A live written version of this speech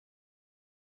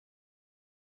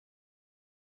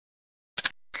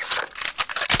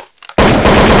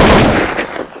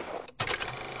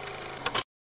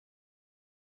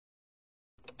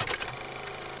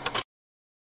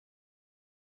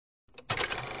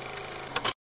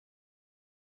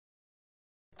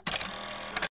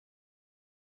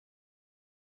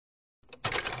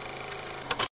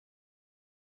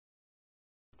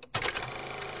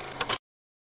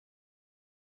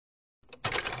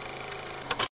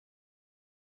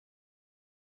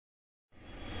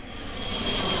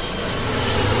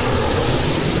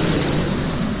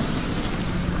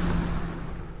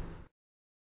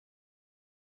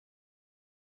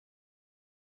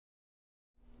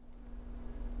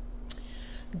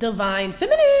Divine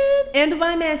Feminine and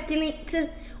Divine Masculine.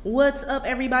 What's up,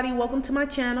 everybody? Welcome to my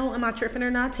channel. Am I tripping or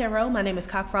not, tarot? My name is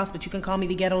Cockfrost, but you can call me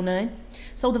the Ghetto Nun.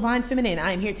 So, Divine Feminine,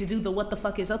 I am here to do the what the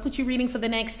fuck is up with you reading for the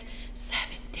next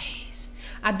 7 days.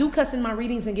 I do cuss in my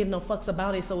readings and give no fucks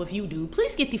about it, so if you do,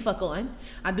 please get the fuck on.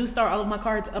 I do start all of my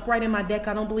cards upright in my deck.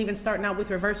 I don't believe in starting out with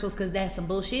reversals because that's some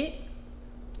bullshit.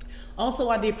 Also,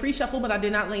 I did pre-shuffle, but I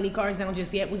did not lay any cards down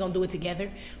just yet. We're going to do it together.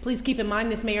 Please keep in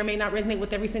mind this may or may not resonate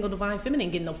with every single Divine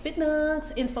Feminine. Get no fit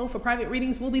nugs. Info for private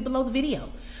readings will be below the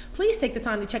video. Please take the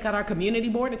time to check out our community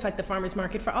board. It's like the farmer's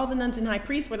market for all the nuns and high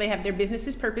priests where they have their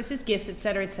businesses, purposes, gifts,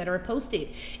 etc., posted.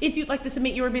 If you'd like to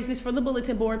submit your business for the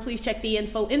bulletin board, please check the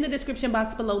info in the description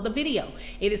box below the video.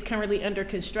 It is currently under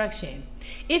construction.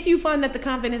 If you find that the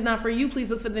convent is not for you, please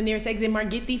look for the nearest exit mark.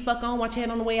 Get the fuck on. Watch your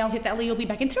head on the way out. Hit that you'll be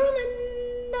back in turn.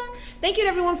 Thank you to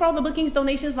everyone for all the bookings,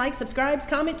 donations, likes, subscribes,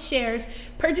 comments, shares,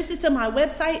 purchases to my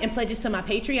website, and pledges to my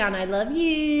Patreon. I love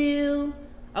you.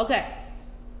 Okay.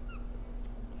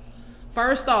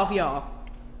 First off, y'all,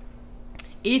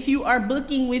 if you are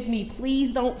booking with me,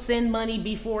 please don't send money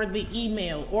before the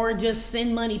email or just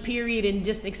send money, period, and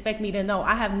just expect me to know.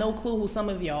 I have no clue who some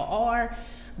of y'all are.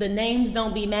 The names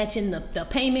don't be matching the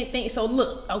payment thing. So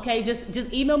look, okay,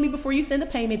 just email me before you send the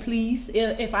payment, please.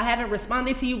 If I haven't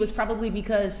responded to you, it's probably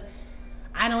because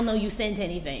I don't know you sent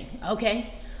anything,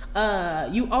 okay?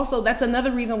 You also, that's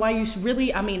another reason why you should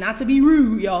really, I mean, not to be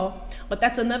rude, y'all, but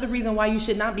that's another reason why you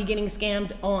should not be getting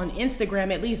scammed on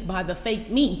Instagram, at least by the fake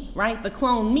me, right? The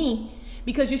clone me,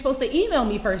 because you're supposed to email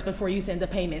me first before you send the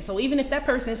payment. So even if that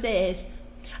person says,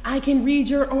 I can read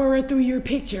your aura through your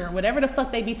picture, whatever the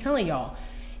fuck they be telling y'all,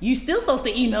 you still supposed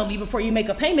to email me before you make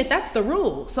a payment. That's the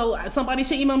rule. So somebody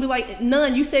should email me like,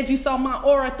 Nun, you said you saw my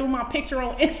aura through my picture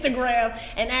on Instagram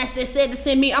and asked and said to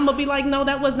send me. I'm going to be like, no,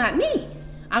 that was not me.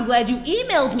 I'm glad you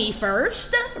emailed me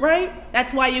first, right?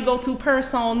 That's why you go to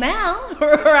Person now,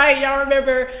 right? Y'all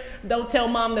remember, don't tell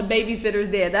mom the babysitter's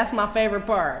dead. That's my favorite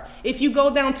part. If you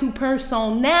go down to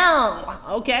Person now,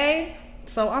 okay?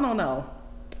 So I don't know.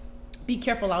 Be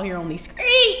careful out here on these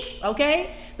streets,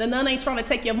 okay? The nun ain't trying to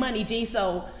take your money, G.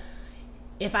 So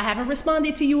if I haven't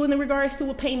responded to you in regards to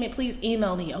a payment, please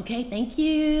email me, okay? Thank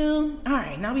you. All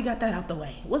right, now we got that out the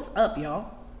way. What's up,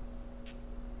 y'all?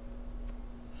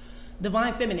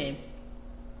 Divine Feminine.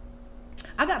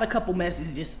 I got a couple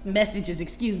messages,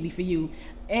 excuse me, for you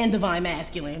and Divine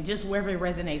Masculine, just wherever it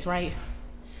resonates, right?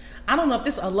 I don't know if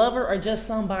this is a lover or just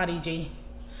somebody, G.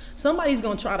 Somebody's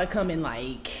gonna try to come and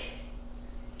like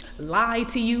lie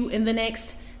to you in the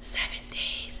next 7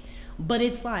 days, but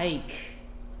it's like,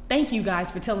 thank you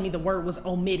guys for telling me the word was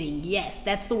omitting. Yes,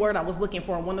 that's the word I was looking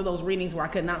for in one of those readings where I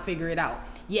could not figure it out.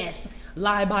 Yes,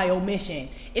 lie by omission.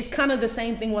 It's kind of the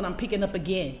same thing when I'm picking up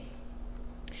again.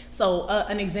 So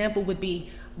an example would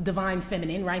be Divine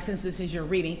Feminine, right? Since this is your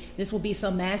reading, this will be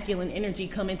some masculine energy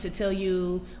coming to tell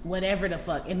you whatever the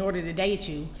fuck in order to date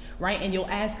you, right? And you'll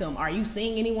ask them, are you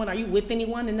seeing anyone? Are you with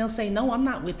anyone? And they'll say, no, I'm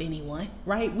not with anyone,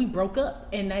 right? We broke up.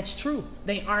 And that's true.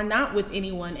 They are not with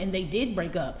anyone and they did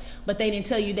break up, but they didn't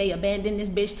tell you they abandoned this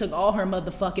bitch, took all her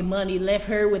motherfucking money, left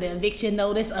her with an eviction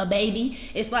notice, a baby.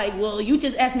 It's like, well, you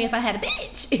just asked me if I had a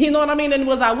bitch. You know what I mean? And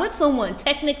was I with someone?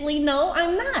 Technically, no,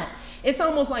 I'm not. It's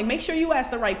almost like, make sure you ask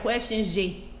the right questions,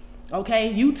 G.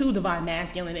 Okay? You too, Divine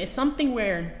Masculine. It's something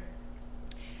where,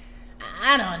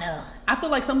 I don't know. I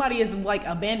feel like somebody is like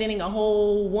abandoning a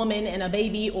whole woman and a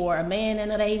baby, or a man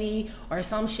and a baby, or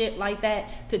some shit like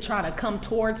that to try to come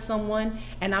towards someone.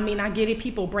 And I mean, I get it,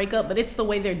 people break up, but it's the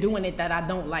way they're doing it that I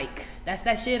don't like. That's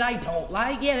that shit I don't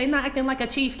like. Yeah, they're not acting like a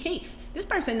Chief Keef. This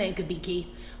person's name could be Keith,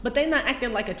 but they're not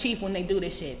acting like a chief when they do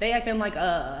this shit. They acting like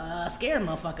a scared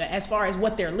motherfucker as far as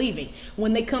what they're leaving.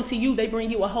 When they come to you, they bring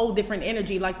you a whole different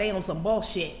energy, like they on some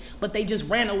bullshit, but they just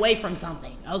ran away from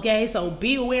something, okay? So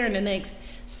be aware in the next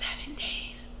 7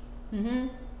 days.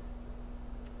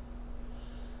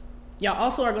 Y'all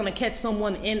also are going to catch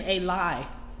someone in a lie,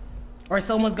 or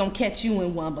someone's going to catch you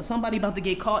in one, but somebody about to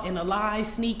get caught in a lie,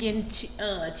 sneaking,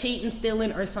 cheating,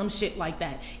 stealing, or some shit like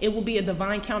that. It will be a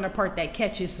divine counterpart that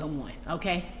catches someone,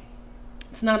 okay?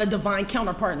 It's not a divine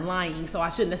counterpart lying, so I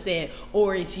shouldn't have said,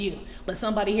 or it's you. But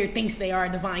somebody here thinks they are a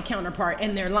divine counterpart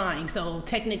and they're lying. So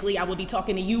technically I would be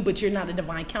talking to you, but you're not a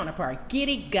divine counterpart. Get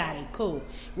it? Got it. Cool.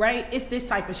 Right? It's this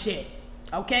type of shit,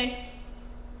 okay?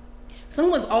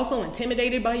 Someone's also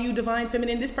intimidated by you, Divine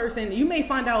Feminine. This person, you may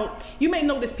find out, you may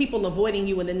notice people avoiding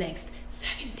you in the next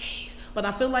 7 days. But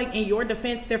I feel like in your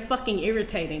defense, they're fucking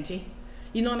irritating, G.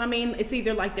 You know what I mean? It's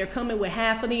either like they're coming with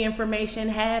half of the information,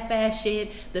 half-ass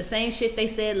shit, the same shit they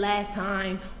said last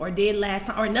time or did last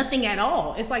time, or nothing at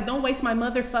all. It's like, don't waste my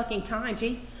motherfucking time,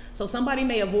 G. So somebody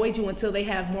may avoid you until they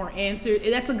have more answers.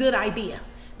 That's a good idea.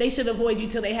 they should avoid you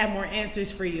till they have more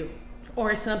answers for you.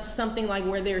 Or something like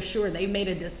where they're sure they made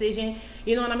a decision.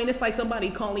 You know what I mean? It's like somebody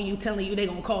calling you, telling you they're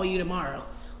going to call you tomorrow.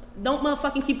 Don't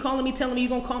motherfucking keep calling me, telling me you're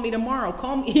going to call me tomorrow.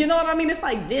 Call me, you know what I mean? It's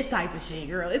like this type of shit,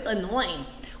 girl. It's annoying.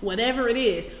 Whatever it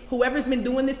is, whoever's been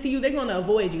doing this to you, they're going to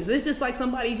avoid you. So it's just like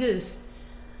somebody just,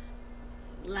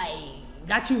 like,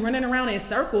 got you running around in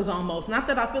circles almost. Not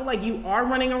that I feel like you are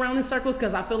running around in circles,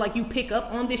 because I feel like you pick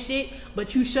up on this shit,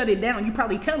 but you shut it down. You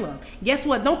probably tell them, guess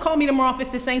what? Don't call me tomorrow if it's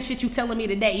the same shit you telling me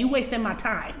today. You wasting my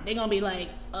time. They're going to be like,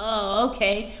 oh,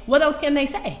 okay. What else can they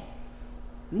say?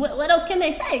 What else can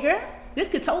they say, girl? This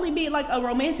could totally be like a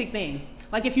romantic thing.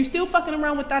 Like, if you still fucking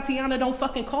around with Tatiana, don't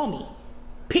fucking call me.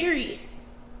 Period.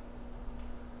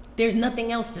 There's nothing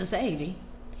else to say, G.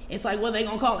 It's like, what they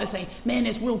gonna call it? Say, man,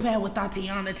 it's real bad with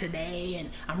Tatiana today, and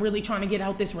I'm really trying to get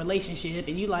out this relationship.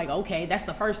 And you like, okay, that's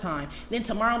the first time. Then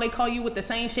tomorrow they call you with the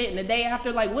same shit, and the day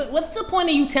after, like, what's the point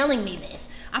of you telling me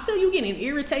this? I feel you getting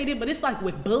irritated, but it's like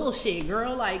with bullshit,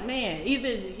 girl. Like, man, either,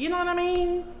 you know what I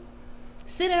mean?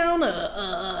 Sit down,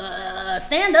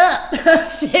 stand up.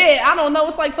 Shit, I don't know.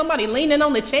 It's like somebody leaning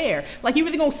on the chair. Like, you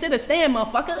either gonna sit or stand,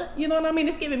 motherfucker. You know what I mean?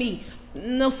 It's giving me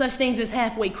no such things as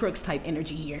halfway crooks type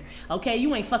energy here. Okay,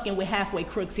 you ain't fucking with halfway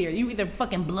crooks here. You either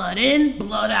fucking blood in,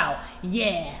 blood out.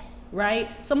 Yeah, right?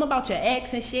 Something about your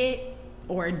ex and shit,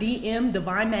 or DM,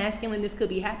 divine masculine, this could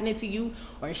be happening to you,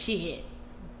 or shit.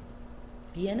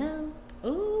 You know?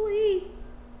 Ooh-wee.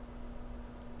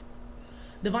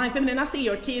 Divine feminine, I see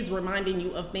your kids reminding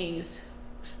you of things.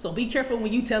 So be careful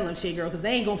when you tell them shit, girl, because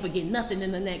they ain't gonna forget nothing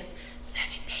in the next 7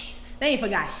 days. They ain't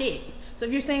forgot shit. So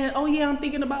if you're saying, oh yeah, I'm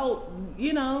thinking about,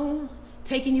 you know,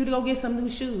 taking you to go get some new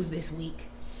shoes this week.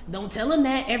 Don't tell them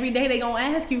that. Every day they gonna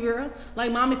ask you, girl.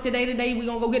 Like, mom, is today the day we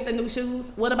gonna go get the new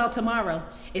shoes? What about tomorrow?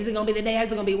 Is it gonna be the day?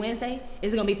 Is it gonna be Wednesday?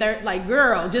 Is it gonna be third? Like,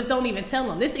 girl, just don't even tell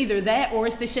them. This either that or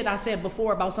it's the shit I said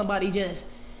before about somebody just,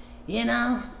 you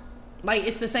know, like,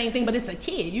 it's the same thing, but it's a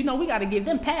kid. You know, we got to give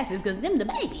them passes because them the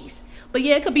babies. But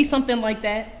yeah, it could be something like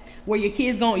that where your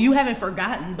kids you haven't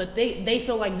forgotten, but they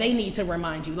feel like they need to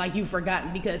remind you, like you've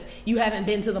forgotten because you haven't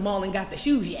been to the mall and got the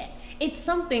shoes yet. It's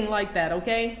something like that,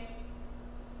 okay?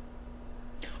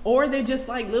 Or they're just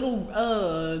like little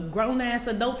grown-ass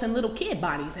adults and little kid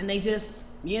bodies, and they just,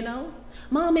 you know,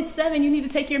 mom, it's 7, you need to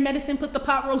take your medicine, put the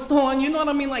pot roast on, you know what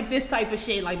I mean? Like this type of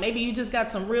shit. Like, maybe you just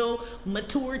got some real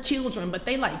mature children, but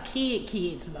they like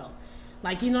kids though.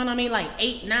 Like, you know what I mean? Like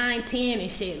 8, 9, 10 and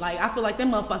shit. Like, I feel like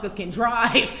them motherfuckers can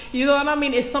drive. You know what I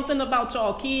mean? It's something about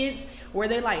y'all kids where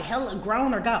they like hella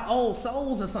grown or got old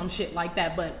souls or some shit like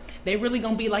that, but they really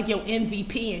gonna be like your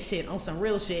MVP and shit on some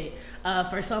real shit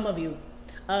for some of you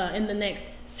in the next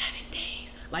 7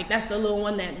 days. Like, that's the little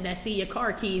one that see your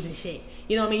car keys and shit.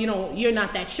 You know what I mean? You're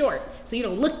not that short, so you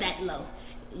don't look that low.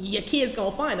 Your kid's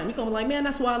gonna find them. You're gonna be like, man,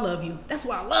 that's why I love you. That's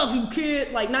why I love you,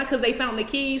 kid. Like, not because they found the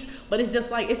keys, but it's just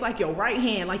like, it's like your right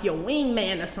hand, like your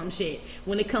wingman or some shit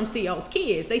when it comes to y'all's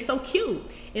kids. They so cute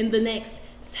in the next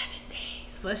 7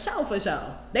 days. For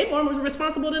sure. They more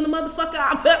responsible than the motherfucker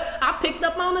I picked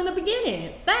up on in the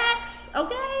beginning. Facts,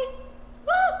 okay?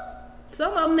 Woo!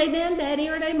 Some of them, they damn daddy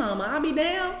or they mama. I'll be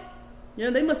down. You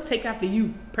know, they must take after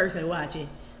you, person watching.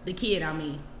 The kid, I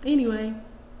mean. Anyway.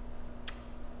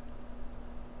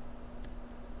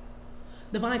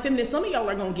 Divine feminine, some of y'all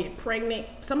are gonna get pregnant.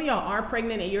 Some of y'all are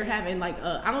pregnant and you're having like,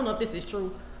 I don't know if this is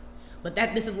true, but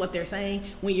this is what they're saying.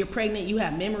 When you're pregnant, you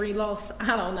have memory loss.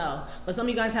 I don't know. But some of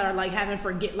you guys are like having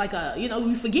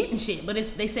you forgetting shit, but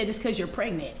they said it's because you're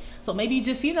pregnant. So maybe you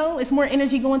just, you know, it's more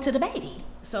energy going to the baby.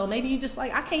 So maybe you just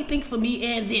like, I can't think for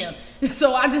me and them.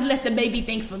 So I just let the baby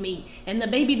think for me. And the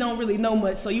baby don't really know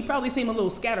much. So you probably seem a little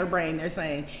scatterbrained, they're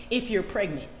saying, if you're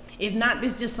pregnant. If not,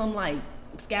 this just some like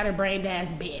scatterbrained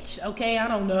ass bitch. Okay, I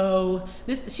don't know.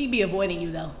 She be avoiding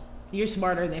you though. You're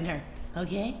smarter than her.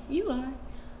 Okay, you are.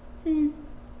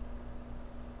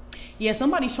 Yeah,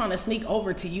 somebody's trying to sneak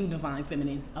over to you, divine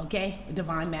feminine, okay?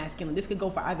 Divine masculine. This could go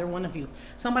for either one of you.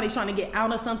 Somebody's trying to get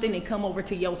out of something and come over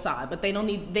to your side, but they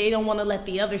don't want to let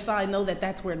the other side know that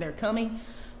that's where they're coming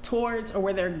towards, or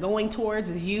where they're going towards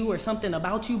is you or something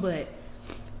about you, but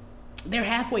they're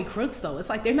halfway crooks though. It's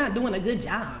like they're not doing a good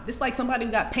job. It's like somebody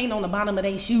who got paint on the bottom of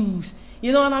their shoes,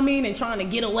 you know what I mean, and trying to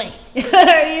get away.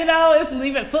 You know, it's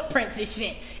leaving footprints and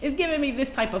shit. It's giving me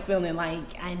this type of feeling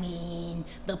like, I mean,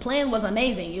 the plan was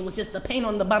amazing. It was just the paint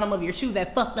on the bottom of your shoe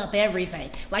that fucked up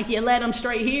everything. Like, you led them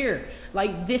straight here.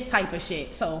 Like, this type of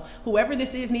shit. So whoever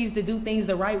this is needs to do things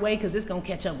the right way, because it's gonna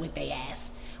catch up with their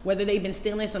ass. Whether they've been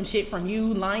stealing some shit from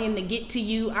you, lying to get to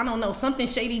you, I don't know, something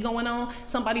shady going on,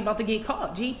 somebody about to get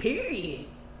caught, G, period.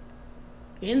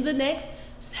 In the next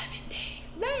 7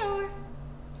 days, they are.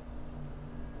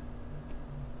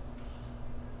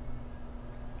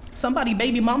 Somebody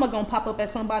baby mama gonna pop up at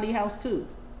somebody's house too.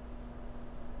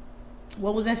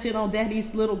 What was that shit on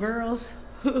Daddy's Little Girls?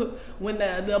 When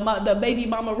the baby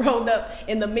mama rolled up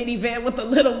in the minivan with the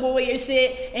little boy and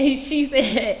shit, and she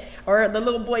said, or the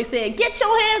little boy said, "Get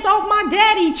your hands off my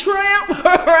daddy, tramp."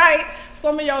 Right?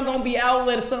 Some of y'all gonna be out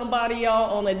with somebody,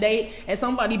 y'all, on a date, and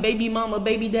somebody baby mama,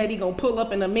 baby daddy gonna pull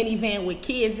up in a minivan with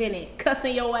kids in it,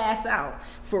 cussing your ass out.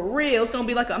 For real. It's gonna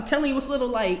be like, I'm telling you, it's little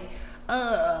like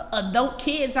adult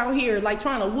kids out here like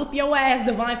trying to whoop your ass,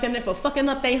 Divine Feminine, for fucking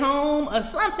up their home or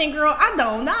something, girl. I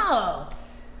don't know.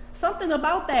 Something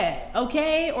about that,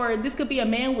 okay? Or this could be a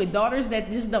man with daughters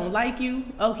that just don't like you,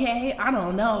 okay? I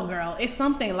don't know, girl. It's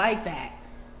something like that.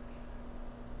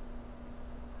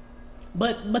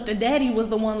 But the daddy was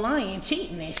the one lying,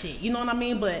 cheating and shit. You know what I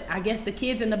mean? But I guess the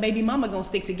kids and the baby mama gonna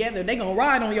stick together. They gonna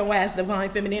ride on your ass, Divine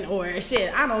Feminine, or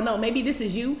shit. I don't know. Maybe this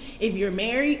is you. If you're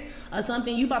married or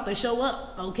something, you about to show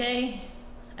up, okay?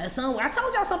 I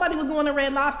told y'all somebody was going to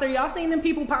Red Lobster. Y'all seen them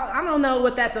people pop? I don't know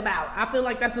what that's about. I feel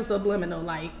like that's a subliminal,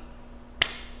 like,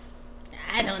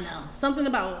 I don't know. Something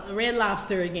about Red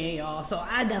Lobster again, y'all. So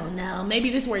I don't know. Maybe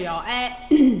this is where y'all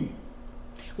at,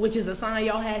 which is a sign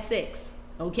y'all had sex,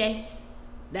 okay?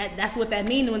 That's what that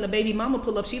means when the baby mama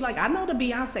pull up. She like, I know the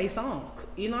Beyonce song.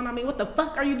 You know what I mean? What the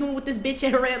fuck are you doing with this bitch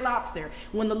at Red Lobster?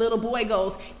 When the little boy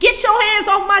goes, "Get your hands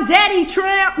off my daddy,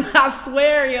 tramp." I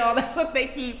swear, y'all, that's what they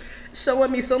keep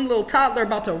showing me. Some little toddler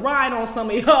about to ride on some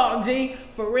of y'all, G.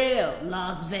 For real.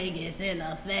 Las Vegas in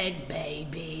effect,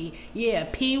 baby. Yeah,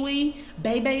 Pee-wee,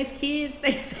 Bebe's kids,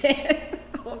 they said.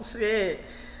 Oh, shit.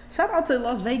 Shout out to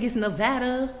Las Vegas,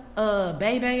 Nevada.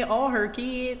 Bebe, all her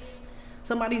kids.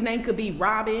 Somebody's name could be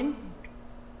Robin.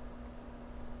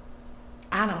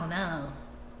 I don't know.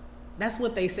 That's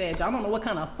what they said. Y'all don't know what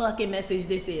kind of fucking message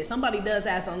this is. Somebody does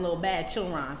have some little bad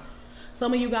children.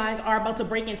 Some of you guys are about to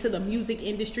break into the music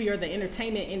industry or the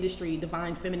entertainment industry,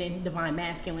 Divine Feminine, Divine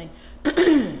Masculine,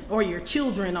 or your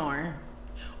children are.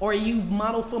 Or you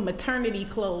model for maternity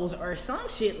clothes or some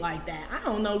shit like that. I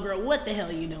don't know, girl, what the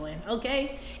hell you doing,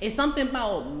 okay? It's something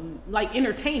about, like,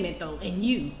 entertainment, though, and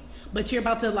you. But you're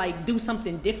about to, like, do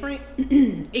something different.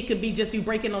 It could be just you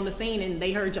breaking on the scene and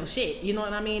they heard your shit. You know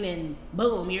what I mean? And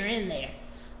boom, you're in there.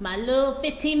 My little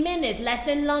 15 minutes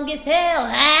lasting long as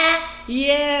hell, huh?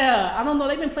 Yeah. I don't know.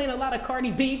 They've been playing a lot of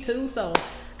Cardi B, too. So,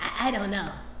 I don't know.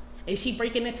 Is she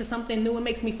breaking into something new? It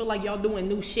makes me feel like y'all doing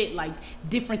new shit, like,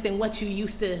 different than what you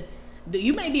used to do.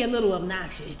 You may be a little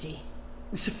obnoxious, G.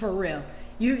 For real.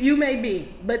 You may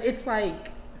be. But it's like,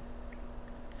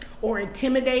 or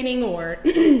intimidating, or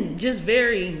just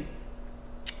very,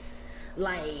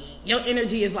 like, your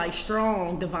energy is like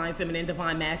strong, Divine Feminine,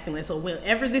 Divine Masculine. So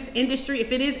whenever this industry,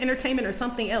 if it is entertainment or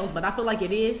something else, but I feel like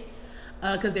it is,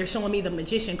 because they're showing me the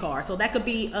Magician card. So that could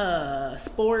be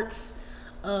sports,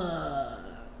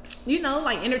 you know,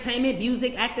 like entertainment,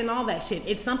 music, acting, all that shit.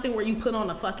 It's something where you put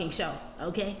on a fucking show,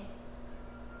 okay?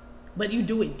 But you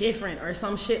do it different or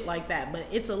some shit like that. But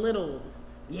it's a little,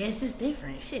 yeah, it's just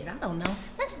different. Shit, I don't know.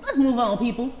 Let's move on,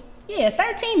 people. Yeah,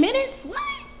 13 minutes?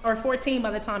 What? Or 14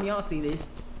 by the time y'all see this.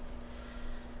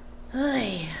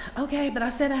 Okay, but I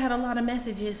said I had a lot of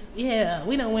messages. Yeah,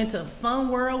 we done went to Fun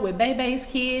World with Bebe's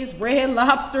kids, Red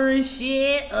Lobster and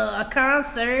shit, a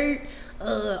concert,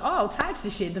 all types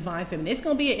of shit, Divine Feminine. It's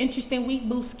gonna be an interesting week,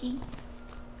 Booski.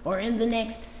 Or in the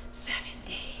next 7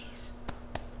 days.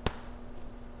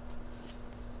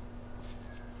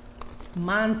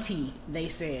 Monty, they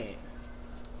said.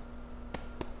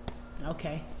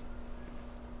 Okay.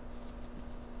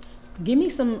 Give me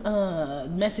some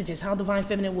messages how Divine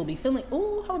Feminine will be feeling.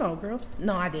 Ooh, hold on, girl.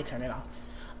 No, I did turn it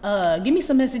off. Give me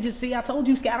some messages. See, I told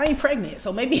you, Scott, I ain't pregnant.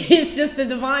 So maybe it's just the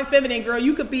Divine Feminine, girl.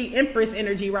 You could be Empress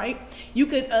energy, right? You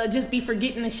could just be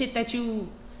forgetting the shit that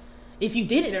you, if you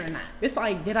did it or not. It's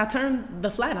like, did I turn the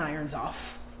flat irons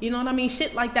off? You know what I mean?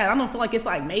 Shit like that. I don't feel like it's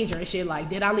like major and shit. Like,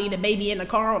 did I leave the baby in the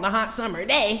car on a hot summer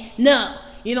day? No.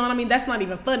 You know what I mean? That's not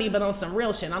even funny, but on some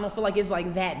real shit. I don't feel like it's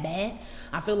like that bad.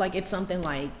 I feel like it's something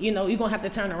like, you know, you're going to have to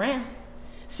turn around.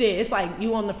 Shit, it's like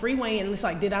you on the freeway and it's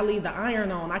like, did I leave the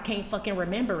iron on? I can't fucking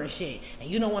remember and shit. And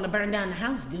you don't want to burn down the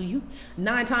house, do you?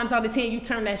 9 times out of 10, you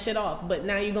turn that shit off. But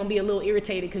now you're going to be a little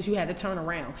irritated because you had to turn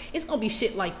around. It's going to be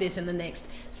shit like this in the next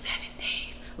 7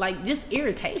 days. Like, just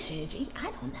irritation. Gee,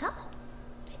 I don't know.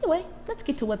 Anyway, let's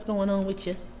get to what's going on with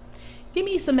you. Give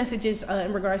me some messages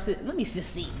in regards to, let me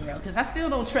just see, girl, because I still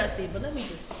don't trust it, but let me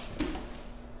just see.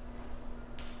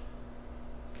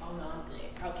 Oh, no, I'm good.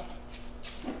 Okay.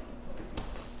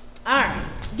 All right.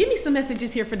 Give me some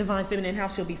messages here for Divine Feminine, how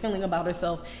she'll be feeling about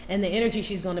herself and the energy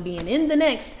she's going to be in the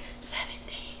next 7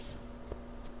 days.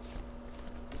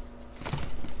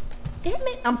 Damn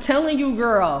it. I'm telling you,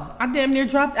 girl. I damn near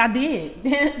dropped. I did.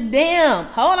 Damn.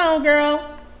 Hold on,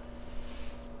 girl.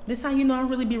 This how you know I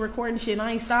really be recording shit.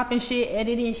 I ain't stopping shit,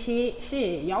 editing shit.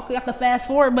 Shit. Y'all got the fast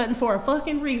forward button for a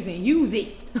fucking reason. Use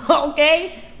it.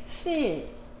 Okay?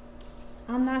 Shit.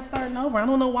 I'm not starting over. I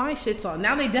don't know why shit's on.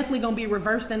 Now they definitely gonna be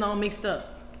reversed and all mixed up.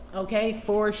 Okay?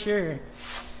 For sure.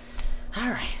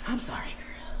 Alright. I'm sorry,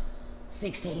 girl.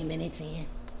 16 minutes in.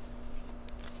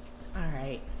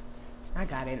 Alright. I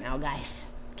got it now, guys.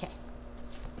 Okay.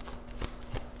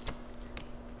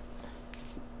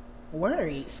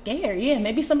 Worried, scared. Yeah,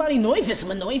 maybe somebody nervous.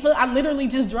 I literally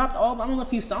just dropped all. I don't know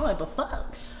if you saw it, but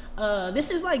fuck. This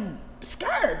is like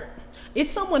scared.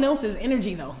 It's someone else's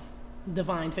energy though.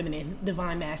 Divine feminine,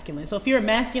 divine masculine. So if you're a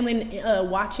masculine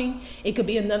watching, it could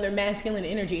be another masculine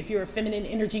energy. If you're a feminine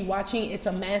energy watching, it's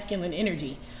a masculine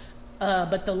energy.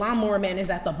 But the lawnmower man is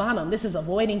at the bottom. This is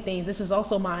avoiding things. This is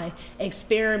also my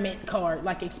experiment card,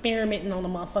 like experimenting on a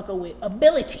motherfucker with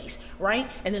abilities, right?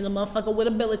 And then the motherfucker with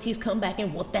abilities come back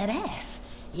and whoop that ass.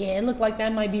 Yeah, it looked like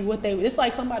that might be what they, it's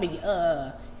like somebody,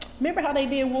 remember how they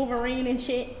did Wolverine and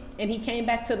shit? And he came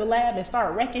back to the lab and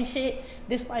started wrecking shit?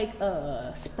 This like,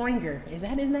 Springer, is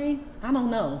that his name? I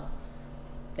don't know.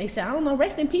 They said, I don't know,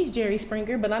 rest in peace, Jerry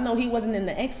Springer, but I know he wasn't in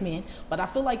the X-Men. But I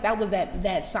feel like that was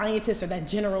that scientist or that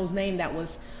general's name that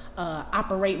was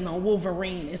operating on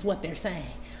Wolverine is what they're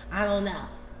saying. I don't know.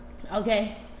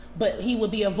 Okay? But he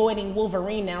would be avoiding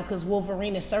Wolverine now because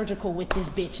Wolverine is surgical with this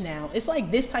bitch now. It's like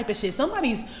this type of shit.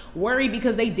 Somebody's worried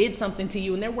because they did something to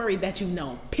you and they're worried that you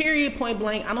know. Period, point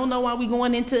blank. I don't know why we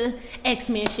going into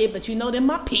X-Men shit, but you know them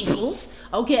my peoples.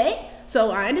 Okay?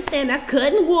 So I understand that's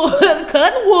cutting wolf.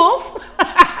 Cutting wolf.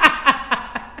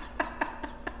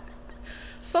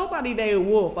 Somebody named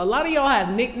Wolf. A lot of y'all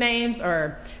have nicknames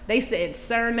or they said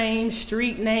surnames,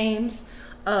 street names.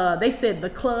 They said the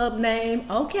club name.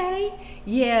 Okay.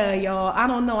 Yeah, y'all. I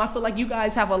don't know. I feel like you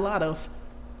guys have a lot of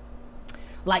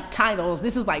like titles.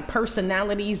 This is like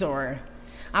personalities, or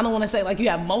I don't want to say like you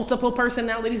have multiple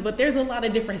personalities, but there's a lot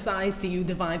of different sides to you,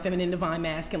 divine feminine, divine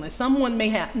masculine. Someone may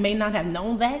not have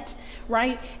known that,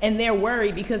 right? And they're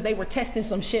worried because they were testing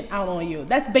some shit out on you.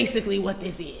 That's basically what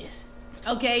this is.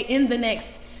 Okay, in the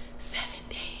next 7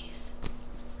 days.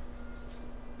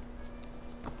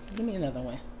 Give me another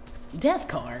one. Death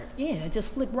card. Yeah, just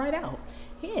flip right out.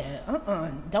 Yeah,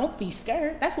 don't be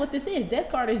scared. That's what this is. Death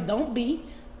card is don't be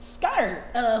scared.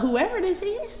 Whoever this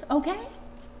is, okay?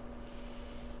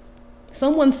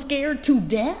 Someone scared to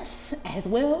death as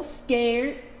well.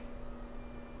 Scared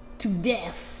to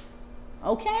death.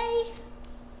 Okay?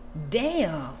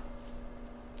 Damn.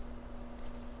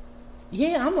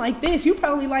 Yeah, I'm like this. You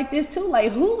probably like this too.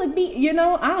 Like, who would be, you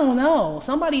know, I don't know.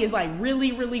 Somebody is like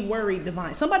really, really worried,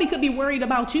 divine. Somebody could be worried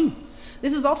about you.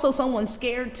 This is also someone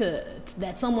scared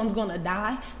that someone's gonna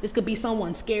die. This could be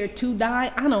someone scared to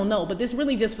die. I don't know, but this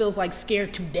really just feels like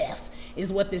scared to death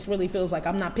is what this really feels like.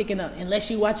 I'm not picking up, unless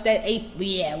you watch that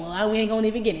yeah, well, we ain't gonna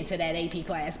even get into that AP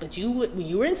class, but when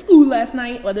you were in school last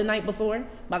night or the night before,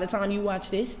 by the time you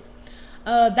watch this,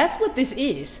 that's what this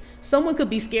is. Someone could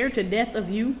be scared to death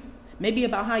of you. Maybe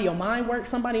about how your mind works.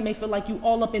 Somebody may feel like you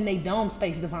all up in their dome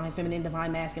space, divine feminine,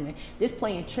 divine masculine. This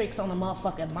playing tricks on the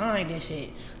motherfucking mind and shit.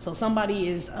 So somebody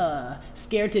is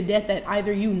scared to death that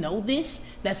either you know this,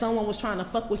 that someone was trying to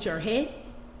fuck with your head.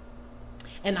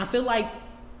 And I feel like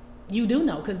you do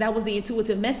know, because that was the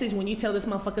intuitive message when you tell this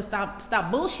motherfucker,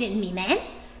 stop bullshitting me, man.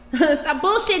 Stop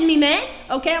bullshitting me, man.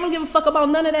 Okay, I don't give a fuck about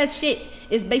none of that shit.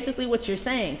 It's basically what you're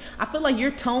saying. I feel like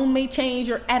your tone may change,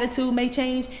 your attitude may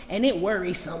change, and it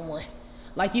worries someone.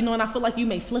 Like, you know, and I feel like you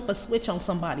may flip a switch on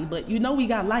somebody, but you know we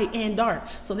got light and dark.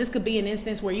 So this could be an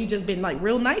instance where you just been like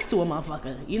real nice to a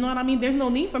motherfucker. You know what I mean? There's no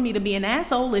need for me to be an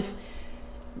asshole if,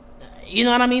 you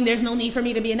know what I mean? There's no need for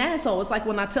me to be an asshole. It's like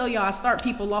when I tell y'all I start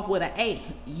people off with an A.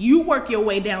 You work your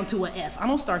way down to an F. I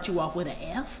don't start you off with an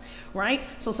F. Right?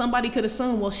 So somebody could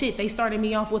assume, well, shit, they started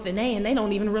me off with an A and they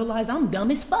don't even realize I'm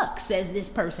dumb as fuck, says this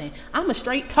person. I'm a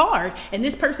straight tard and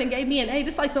this person gave me an A.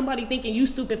 This is like somebody thinking you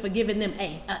stupid for giving them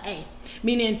A.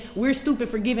 Meaning we're stupid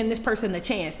for giving this person a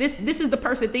chance. This is the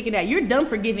person thinking that you're dumb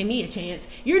for giving me a chance.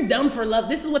 You're dumb for love.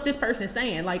 This is what this person's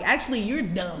saying. Like, actually, you're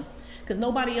dumb. Because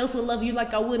nobody else would love you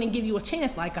like I would and give you a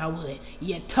chance like I would.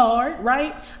 You tard,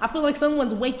 right? I feel like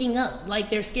someone's waking up.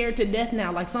 Like they're scared to death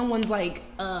now. Like someone's like,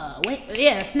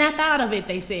 snap out of it,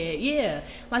 they said. Yeah,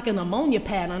 like an ammonia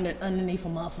pad underneath a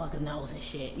motherfucking nose and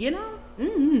shit, you know?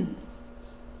 Mm-hmm.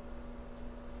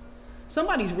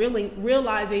 Somebody's really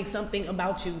realizing something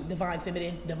about you, divine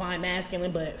feminine, divine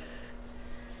masculine, but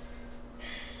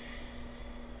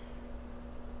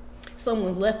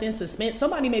someone's left in suspense.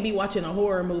 Somebody may be watching a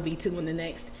horror movie too in the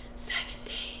next 7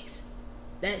 days.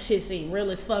 That shit seemed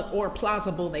real as fuck, or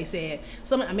plausible, they said.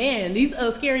 Man, these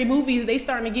scary movies, they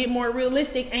starting to get more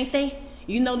realistic, ain't they?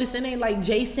 You notice it ain't like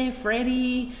Jason,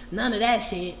 Freddy, none of that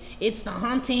shit. It's the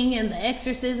haunting and the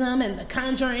exorcism and the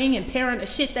conjuring and parent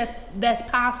shit that's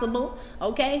possible,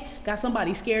 okay? Got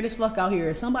somebody scared as fuck out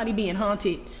here. Somebody being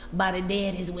haunted by the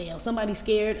dead as well. Somebody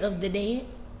scared of the dead.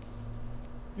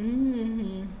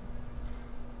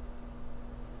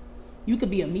 You could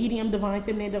be a medium, divine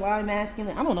feminine, divine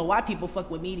masculine. I don't know why people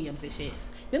fuck with mediums and shit.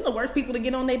 They're the worst people to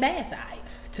get on their bad side.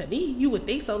 To me, you would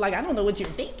think so. Like, I don't know what you're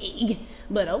thinking,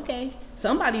 but okay.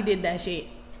 Somebody did that shit,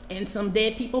 and some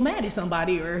dead people mad at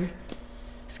somebody or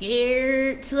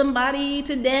scared somebody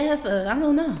to death. I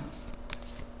don't know.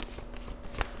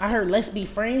 I heard let's be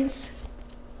friends.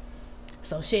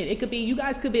 So shit, it could be, you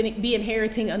guys could be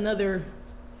inheriting another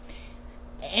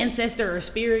ancestor or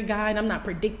spirit guide. I'm not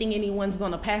predicting anyone's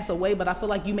gonna pass away, but I feel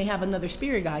like you may have another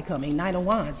spirit guide coming. Knight of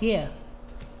Wands, yeah.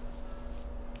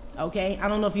 Okay, I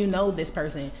don't know if you know this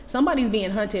person. Somebody's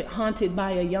being haunted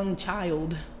by a young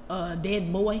child, a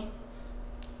dead boy.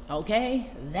 Okay,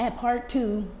 that part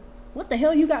too. What the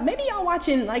hell you got? Maybe y'all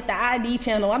watching like the ID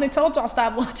channel. I done told y'all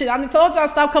stop watching. I done told y'all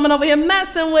stop coming over here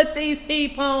messing with these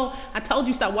people. I told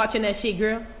you stop watching that shit,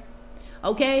 girl.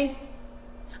 Okay?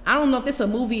 I don't know if this is a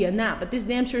movie or not, but this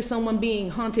damn sure someone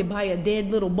being haunted by a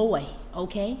dead little boy.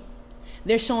 Okay?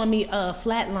 They're showing me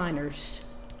flatliners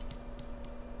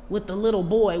with the little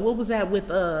boy. What was that with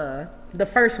the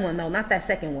first one though? Not that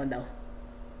second one though.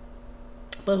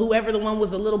 But whoever the one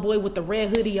was, the little boy with the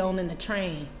red hoodie on in the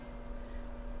train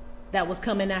that was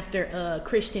coming after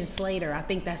Christian Slater. I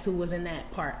think that's who was in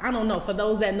that part. I don't know. For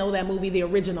those that know that movie, the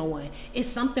original one, it's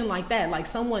something like that. Like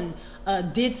someone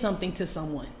did something to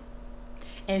someone,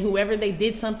 and whoever they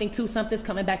did something to, something's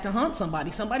coming back to haunt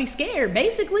somebody. Somebody's scared,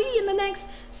 basically, in the next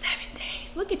 7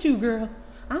 days. Look at you, girl.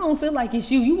 I don't feel like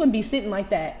it's you. You wouldn't be sitting like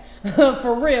that.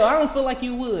 For real. I don't feel like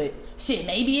you would. Shit,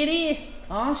 maybe it is.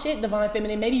 Oh, shit, divine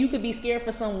feminine. Maybe you could be scared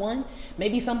for someone.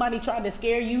 Maybe somebody tried to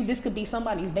scare you. This could be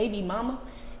somebody's baby mama.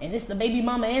 And it's the baby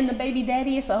mama and the baby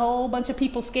daddy. It's a whole bunch of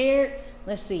people scared.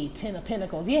 Let's see. 10 of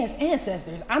Pentacles. Yes,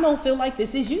 ancestors. I don't feel like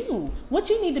this is you. What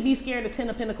you need to be scared of 10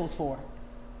 of Pentacles for?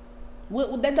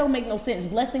 What, that don't make no sense.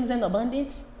 Blessings and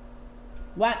abundance?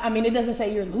 Why? I mean, it doesn't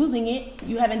say you're losing it.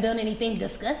 You haven't done anything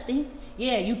disgusting.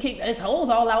 Yeah, you kick, there's holes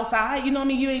all outside. You know what I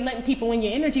mean? You ain't letting people in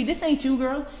your energy. This ain't you,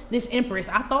 girl. This Empress.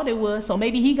 I thought it was. So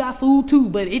maybe he got food too,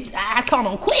 but I caught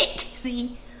on quick.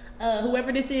 See?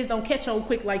 Whoever this is, don't catch on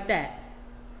quick like that.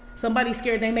 Somebody's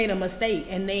scared they made a mistake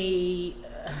and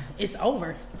it's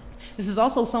over. This is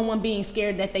also someone being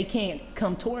scared that they can't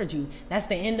come towards you. That's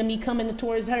the end of me coming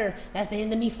towards her. That's the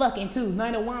end of me fucking too.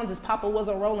 Knight of Wands is Papa was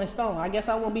a rolling stone. I guess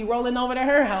I won't be rolling over to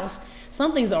her house.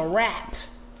 Something's a wrap.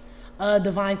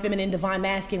 Divine feminine, divine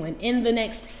masculine in the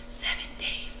next 7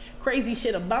 days. Crazy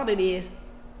shit about it is,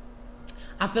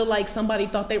 I feel like somebody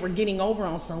thought they were getting over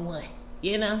on someone,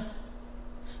 you know?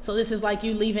 So this is like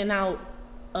you leaving out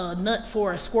a nut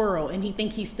for a squirrel and he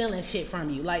think he's stealing shit from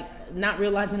you, like not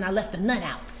realizing I left the nut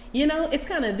out. You know, it's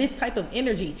kind of this type of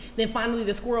energy. Then finally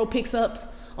the squirrel picks up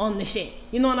on the shit.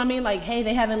 You know what I mean? Like, hey,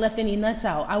 they haven't left any nuts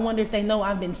out. I wonder if they know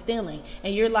I've been stealing.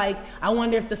 And you're like, I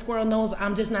wonder if the squirrel knows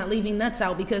I'm just not leaving nuts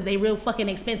out because they real fucking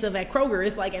expensive at Kroger.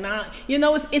 It's like, and you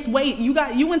know, it's way,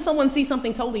 you and someone see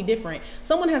something totally different.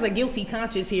 Someone has a guilty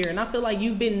conscience here, and I feel like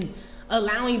you've been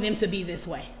allowing them to be this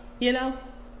way. You know?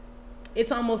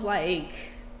 It's almost like,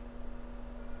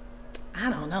 I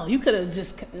don't know. You could have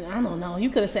just, I don't know. You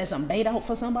could have set some bait out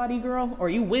for somebody, girl, or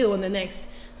you will in the next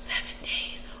 7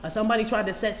 days. Or somebody tried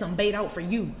to set some bait out for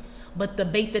you, but the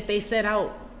bait that they set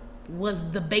out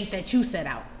was the bait that you set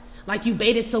out. Like you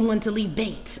baited someone to leave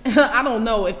bait. I don't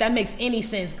know if that makes any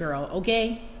sense, girl,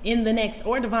 okay? In the next,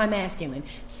 or divine masculine,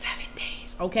 7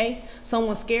 days, okay?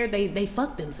 Someone's scared, they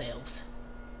fuck themselves.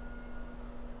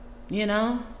 You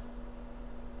know?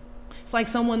 It's like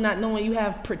someone not knowing you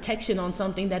have protection on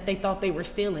something that they thought they were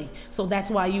stealing. So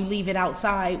that's why you leave it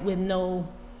outside with no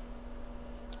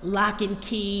lock and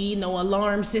key, no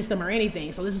alarm system or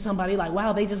anything. So this is somebody like,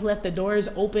 wow, they just left the doors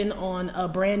open on a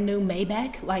brand new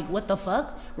Maybach. Like, what the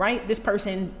fuck, right? This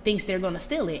person thinks they're gonna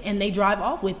steal it and they drive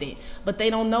off with it, but they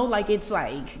don't know, like, it's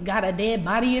like got a dead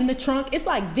body in the trunk. It's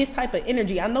like this type of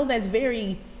energy. I know that's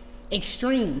very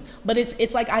extreme, but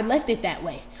it's like I left it that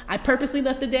way. I purposely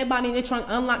left the dead body in the trunk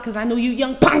unlocked because I knew you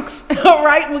young punks, all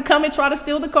right, would come and try to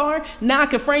steal the car. Now I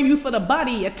can frame you for the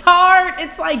body, you tard.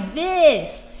 It's like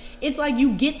this. It's like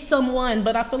you get someone,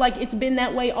 but I feel like it's been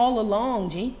that way all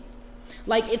along, G.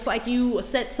 Like it's like you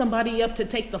set somebody up to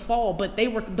take the fall, but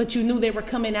you knew they were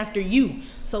coming after you.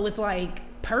 So it's like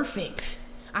perfect.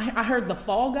 I heard the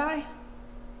fall guy.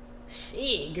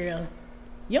 Shit, girl.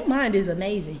 Your mind is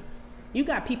amazing. You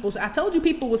got people, I told you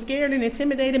people were scared and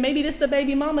intimidated. Maybe this the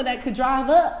baby mama that could drive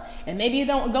up. And maybe it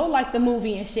don't go like the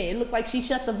movie and shit. It looked like she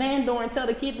shut the van door and tell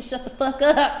the kid to shut the fuck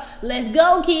up. Let's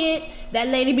go, kid. That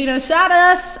lady be done shot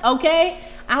us, okay?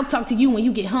 I'll talk to you when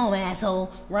you get home,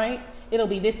 asshole, right? It'll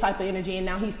be this type of energy. And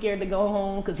now he's scared to go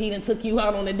home because he done took you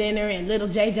out on a dinner and little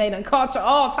JJ done caught you,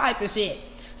 all type of shit.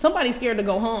 Somebody's scared to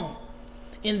go home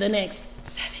in the next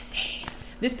 7 days.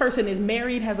 This person is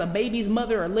married, has a baby's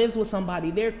mother, or lives with somebody.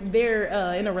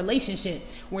 They're in a relationship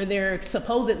where they're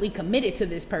supposedly committed to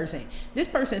this person. This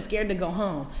person's scared to go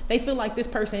home. They feel like this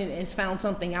person has found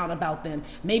something out about them.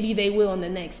 Maybe they will in the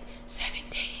next 7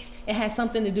 days. It has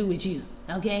something to do with you,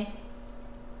 okay?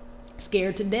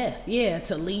 Scared to death, yeah,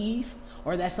 to leave,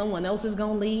 or that someone else is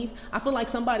gonna leave. I feel like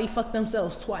somebody fucked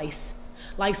themselves twice.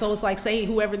 Like, so it's like, say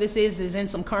whoever this is in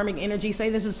some karmic energy. Say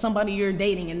this is somebody you're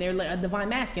dating and they're a divine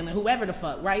masculine, whoever the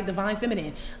fuck, right? Divine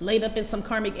feminine, laid up in some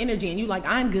karmic energy, and you like,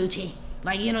 I'm Gucci.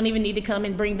 Like, you don't even need to come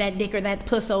and bring that dick or that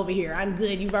puss over here. I'm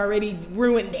good. You've already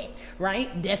ruined it,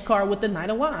 right? Death card with the Knight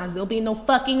of Wands. There'll be no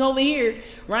fucking over here,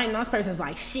 right? And this person's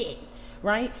like, shit,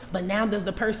 right? But now does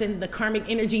the person, the karmic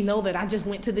energy, know that I just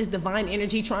went to this divine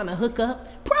energy trying to hook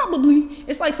up? Probably.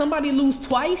 It's like somebody lose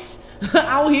twice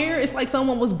out here. It's like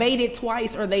someone was baited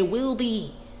twice, or they will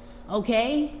be,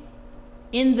 okay?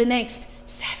 In the next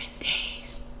 7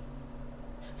 days.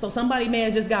 So somebody may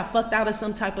have just got fucked out of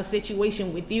some type of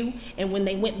situation with you, and when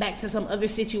they went back to some other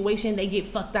situation, they get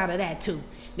fucked out of that too.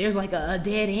 There's like a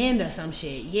dead end or some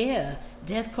shit. Yeah.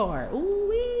 Death card. Ooh,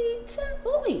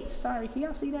 wait. Sorry, can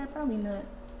y'all see that? Probably not.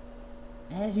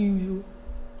 As usual.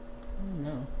 Oh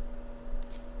no.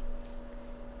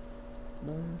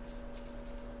 Boom.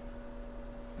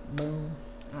 Boom.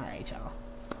 Alright, y'all.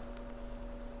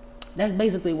 That's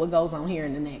basically what goes on here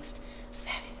in the next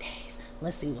 7 days.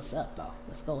 Let's see what's up, though.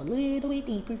 Let's go a little bit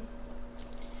deeper.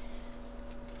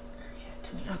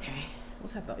 Okay.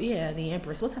 What's at the... Yeah, the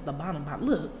Empress. What's at the bottom?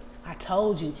 Look, I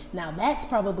told you. Now, that's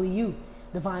probably you.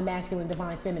 Divine masculine,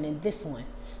 divine feminine. This one.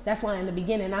 That's why in the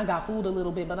beginning I got fooled a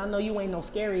little bit, but I know you ain't no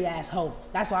scary ass hoe.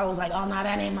 That's why I was like, oh, no,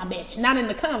 that ain't my bitch. Not in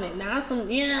the comment. Now, some...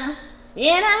 Yeah.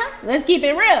 Yeah, let's keep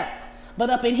it real. But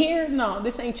up in here, no,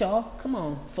 this ain't y'all. Come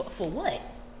on. For what?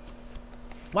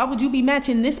 Why would you be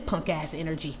matching this punk ass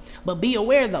energy? But be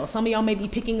aware though, some of y'all may be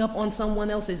picking up on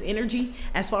someone else's energy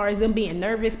as far as them being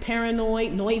nervous,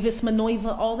 paranoid, noivus, maneuver,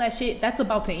 all that shit. That's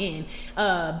about to end.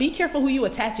 Be careful who you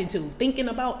attaching to. Thinking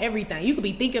about everything. You could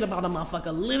be thinking about a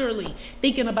motherfucker, literally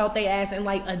thinking about their ass, and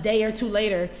like a day or two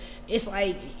later, it's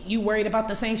like you worried about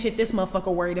the same shit this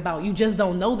motherfucker worried about. You just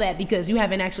don't know that because you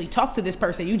haven't actually talked to this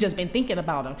person. You just been thinking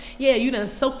about them. Yeah, you done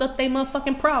soaked up their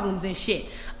motherfucking problems and shit.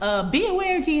 Be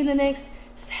aware, G, in the next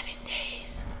 7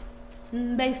 days.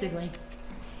 Basically.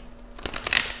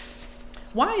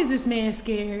 Why is this man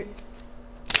scared?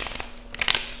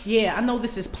 Yeah, I know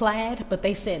this is plaid, but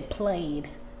they said played.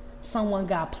 Someone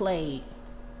got played.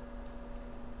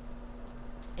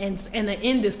 And the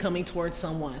end is coming towards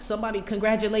someone. Somebody,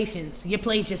 congratulations, you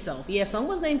played yourself. Yeah,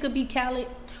 someone's name could be Khaled,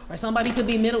 or somebody could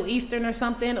be Middle Eastern or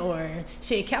something, or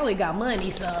shit, Khaled got money,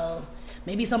 so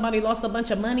maybe somebody lost a bunch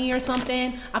of money or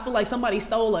something. I feel like somebody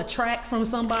stole a track from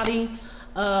somebody,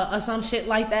 or some shit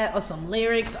like that, or some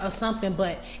lyrics or something,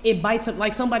 but it bites up.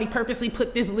 Like somebody purposely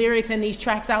put these lyrics and these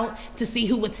tracks out to see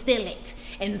who would steal it.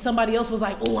 And somebody else was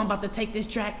like, oh, I'm about to take this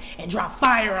track and drop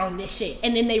fire on this shit.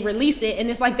 And then they release it, and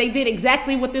it's like they did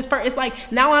exactly what this person, it's like,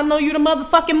 now I know you the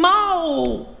motherfucking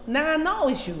mole. Now I know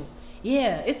it's you.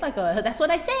 Yeah, it's like that's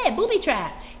what I said, booby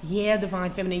trap. Yeah,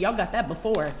 divine feminine, y'all got that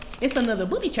before. It's another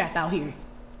booby trap out here.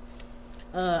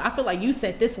 I feel like you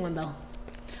set this one though.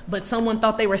 But someone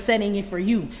thought they were setting it for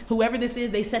you. Whoever this is,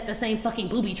 they set the same fucking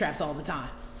booby traps all the time.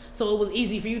 So it was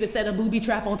easy for you to set a booby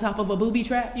trap on top of a booby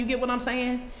trap. You get what I'm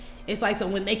saying? It's like, so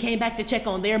when they came back to check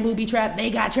on their booby trap, they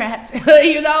got trapped.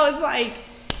 You know, it's like,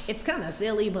 it's kind of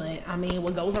silly, but I mean,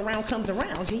 what goes around comes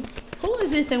around, G. Who is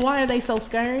this and why are they so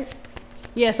scared?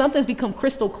 Yeah, something's become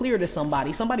crystal clear to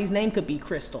somebody. Somebody's name could be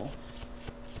Crystal.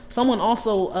 Someone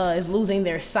also is losing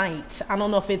their sight. I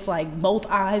don't know if it's like both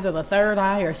eyes or the third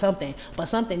eye or something, but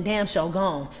something damn sure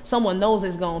gone. Someone knows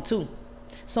it's gone too.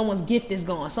 Someone's gift is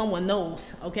gone. Someone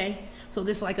knows, okay? So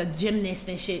this like a gymnast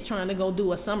and shit trying to go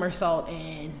do a somersault,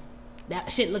 and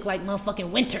that shit look like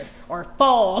motherfucking winter or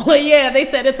fall. Yeah, they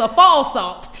said it's a fall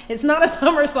salt. It's not a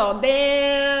somersault.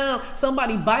 Damn.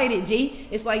 Somebody bite it, G.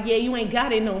 It's like, yeah, you ain't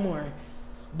got it no more.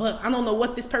 But I don't know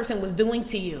what this person was doing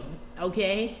to you,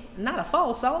 okay? Not a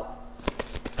fall salt.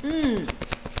 Who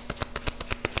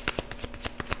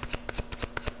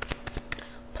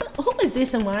is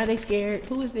this and why are they scared?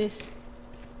 Who is this?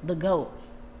 The goat.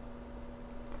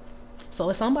 So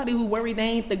it's somebody who worried they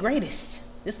ain't the greatest.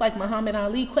 It's like Muhammad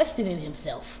Ali questioning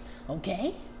himself.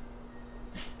 Okay.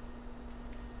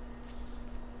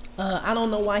 I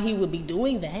don't know why he would be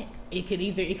doing that. It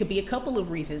could be a couple of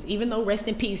reasons. Even though rest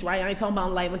in peace, right? I ain't talking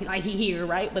about like he here,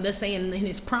 right? But they're saying in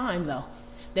his prime though.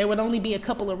 There would only be a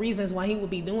couple of reasons why he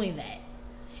would be doing that.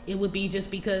 It would be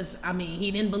just because, I mean, he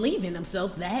didn't believe in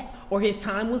himself, that, or his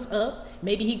time was up.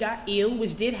 Maybe he got ill,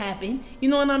 which did happen. You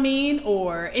know what I mean?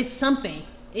 Or it's something.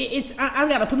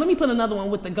 Let me put another one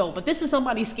with the GOAT. But this is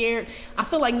somebody scared. I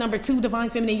feel like number 2, Divine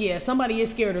Feminine, yeah, somebody is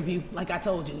scared of you. Like I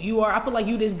told you, I feel like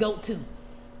you this GOAT too.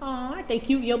 Oh, aren't they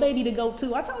cute? Your baby the GOAT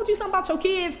too. I told you something about your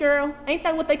kids, girl. Ain't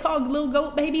that what they call little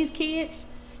GOAT babies, kids?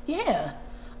 Yeah.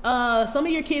 Some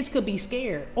of your kids could be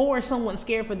scared, or someone's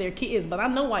scared for their kids, but I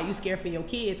know why you scared for your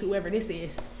kids, whoever this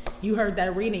is. You heard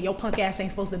that reading. Your punk ass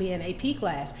ain't supposed to be in AP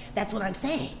class. That's what I'm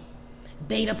saying.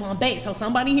 Bait upon bait. So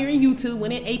somebody here in YouTube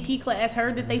when in AP class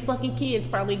heard that they fucking kids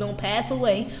probably gonna pass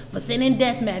away for sending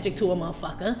death magic to a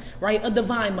motherfucker, right? A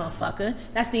divine motherfucker.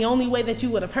 That's the only way that you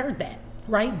would have heard that,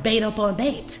 right? Bait upon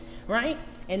bait, right?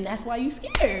 And that's why you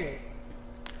scared.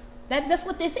 That's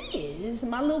what this is.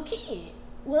 My little kid.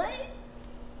 What?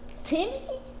 Timmy?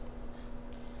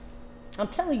 I'm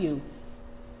telling you.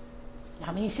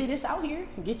 I mean, shit, it's out here.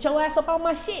 Get your ass up on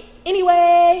my shit.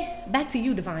 Anyway, back to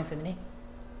you, Divine Feminine.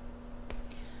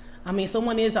 I mean,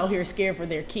 someone is out here scared for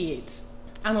their kids.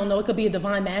 I don't know. It could be a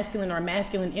divine masculine or a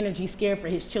masculine energy scared for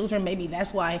his children. Maybe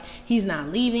that's why he's not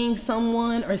leaving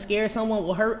someone, or scared someone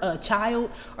will hurt a child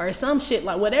or some shit.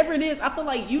 Like, whatever it is, I feel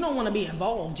like you don't want to be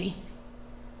involved, G.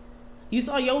 You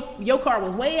saw your car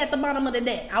was way at the bottom of the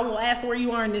deck. I will ask where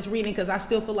you are in this reading because I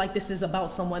still feel like this is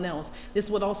about someone else. This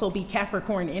would also be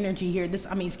Capricorn energy here. This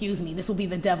will be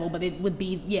the devil, but it would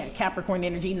be, yeah, Capricorn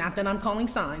energy. Not that I'm calling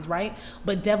signs, right?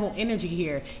 But devil energy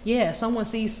here. Yeah, someone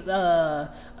sees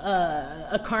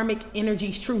a karmic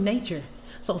energy's true nature.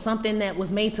 So something that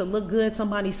was made to look good,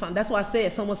 somebody's fun. That's why I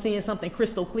said someone's seeing something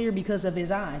crystal clear because of his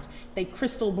eyes. They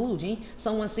crystal blue, G.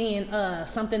 Someone seeing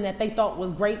something that they thought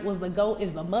was great was the GOAT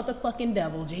is the motherfucking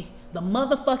devil, G. The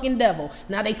motherfucking devil.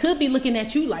 Now they could be looking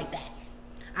at you like that.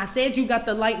 I said you got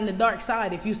the light and the dark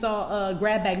side. If you saw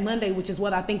Grab Bag Monday, which is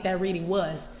what I think that reading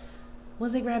was.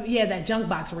 Was it Grab? Yeah, that junk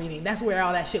box reading. That's where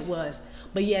all that shit was.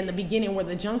 But yeah, in the beginning where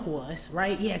the junk was,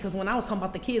 right? Yeah, because when I was talking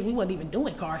about the kids, we wasn't even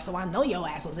doing cars, so I know your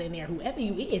ass was in there, whoever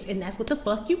you is, and that's what the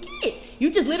fuck you get.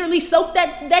 You just literally soaked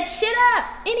that shit up.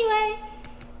 Anyway,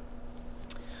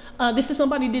 this is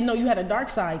somebody who didn't know you had a dark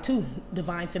side too,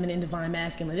 Divine Feminine, Divine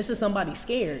Masculine. This is somebody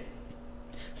scared.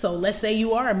 So let's say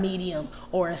you are a medium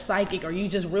or a psychic, or you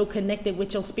just real connected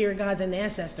with your spirit guides and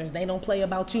ancestors. They don't play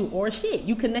about you, or shit,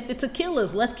 you connected to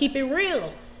killers. Let's keep it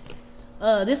real.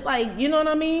 This like, you know what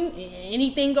I mean?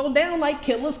 Anything go down, like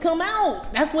killers come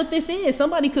out. That's what this is.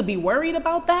 Somebody could be worried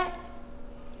about that.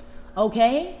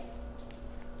 Okay.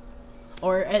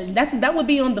 Or that would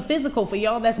be on the physical for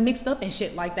y'all that's mixed up and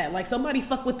shit like that. Like somebody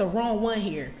fuck with the wrong one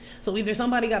here. So either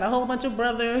somebody got a whole bunch of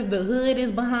brothers, the hood is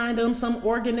behind them, some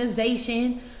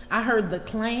organization. I heard the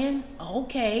clan.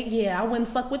 Okay, yeah, I wouldn't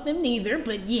fuck with them neither,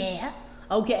 but yeah.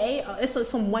 Okay, it's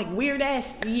some like weird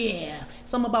ass, yeah.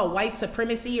 Something about white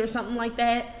supremacy or something like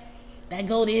that. That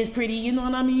goat is pretty, you know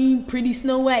what I mean? Pretty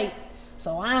Snow White.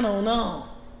 So I don't know.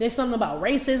 There's something about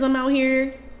racism out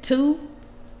here too.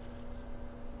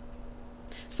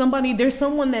 There's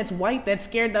someone that's white that's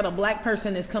scared that a black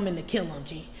person is coming to kill them,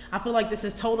 G. I feel like this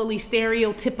is totally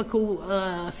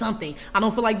stereotypical something. I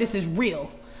don't feel like this is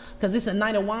real. Because this is a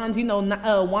Knight of Wands, you know,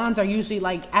 wands are usually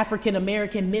like African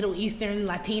American, Middle Eastern,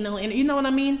 Latino, and you know what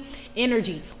I mean?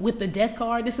 Energy. With the death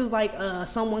card, this is like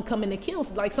someone coming to kill,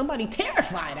 like somebody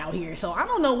terrified out here. So I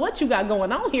don't know what you got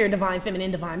going on here, Divine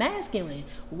Feminine, Divine Masculine.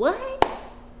 What?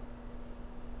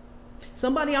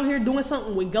 Somebody out here doing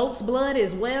something with goat's blood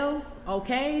as well.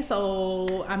 Okay,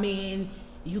 so I mean,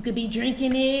 you could be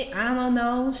drinking it. I don't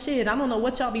know. Shit, I don't know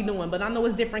what y'all be doing, but I know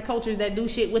it's different cultures that do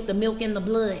shit with the milk and the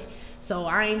blood. So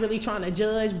I ain't really trying to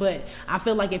judge, but I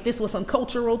feel like if this was some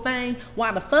cultural thing,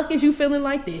 why the fuck is you feeling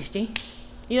like this, G?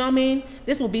 You know what I mean?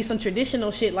 This will be some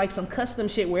traditional shit, like some custom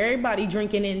shit where everybody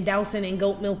drinking and dousing in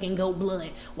goat milk and goat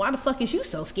blood. Why the fuck is you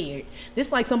so scared?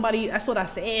 This like somebody, that's what I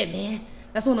said, man.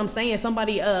 That's what I'm saying.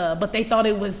 Somebody, but they thought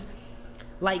it was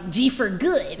like G for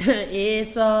good.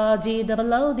 It's all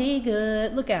G-double-O-D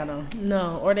good. Look at them.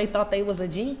 No, or they thought they was a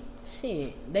G.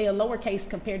 Shit, they a lowercase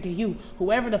compared to you,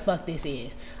 whoever the fuck this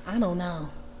is. I don't know.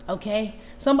 Okay,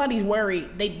 somebody's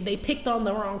worried. They picked on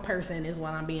the wrong person is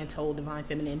what I'm being told. Divine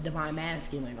Feminine, Divine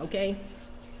Masculine. Okay,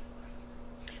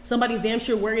 somebody's damn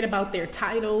sure worried about their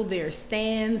title, their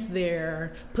stance,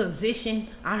 their position.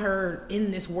 I heard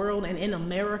in this world and in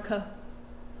America.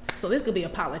 So this could be a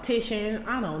politician.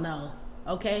 I don't know.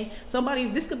 Okay,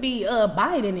 this could be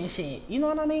Biden and shit. You know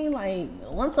what I mean? Like,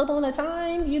 once upon a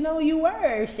time, you know, you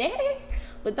were shit.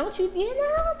 But don't you,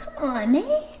 come on,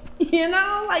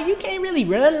 man. Like, you can't really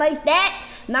run like that.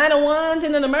 9 of Wands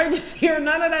in an emergency or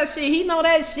none of that shit. He know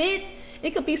that shit.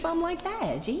 It could be something like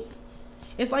that, G.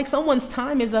 It's like someone's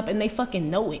time is up and they fucking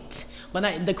know it.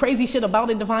 But the crazy shit about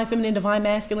it, Divine Feminine, Divine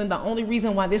Masculine, the only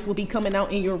reason why this will be coming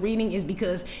out in your reading is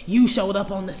because you showed up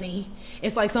on the scene.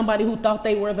 It's like somebody who thought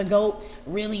they were the GOAT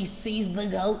really sees the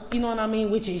GOAT, you know what I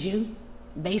mean? Which is you,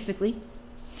 basically.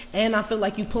 And I feel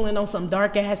like you pulling on some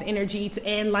dark ass energy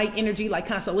and light energy, like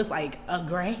so it's like a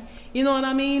gray. You know what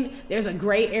I mean? There's a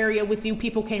gray area with you.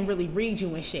 People can't really read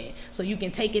you and shit. So you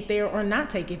can take it there or not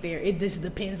take it there. It just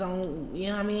depends on, you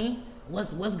know what I mean?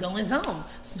 What's going on.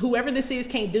 So whoever this is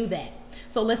can't do that.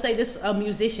 So let's say this is a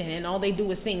musician and all they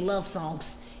do is sing love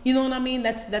songs. You know what I mean?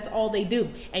 That's all they do.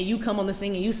 And you come on the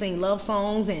scene and you sing love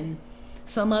songs and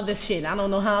some other shit. I don't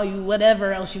know how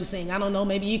whatever else you sing. I don't know.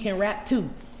 Maybe you can rap too.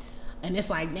 And it's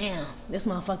like, damn, this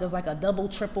motherfucker's like a double,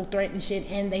 triple threat and shit,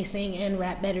 and they sing and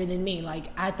rap better than me. Like,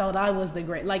 I thought I was the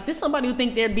great. Like, this somebody who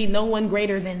think there'd be no one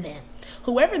greater than them.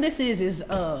 Whoever this is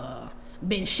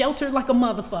been sheltered like a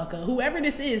motherfucker. Whoever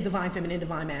this is, Divine Feminine,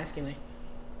 Divine Masculine.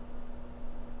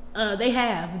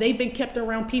 They've been kept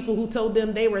around people who told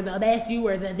them they were the best, you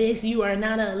are the this, you are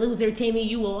not a loser, Timmy,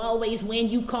 you will always win,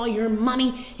 you call your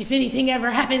mommy, if anything ever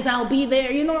happens, I'll be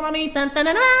there, you know what I mean? Dun, dun,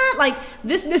 dun, dun. Like,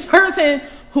 this person,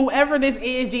 whoever this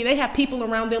is, G, they have people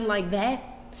around them like that.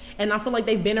 And I feel like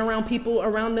they've been around people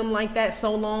around them like that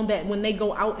so long that when they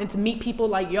go out and to meet people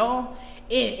like y'all,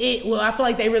 well, I feel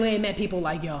like they really ain't met people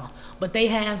like y'all. But they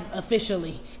have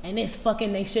officially, and it's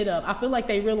fucking they shit up. I feel like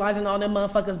they realizing all them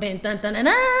motherfuckers been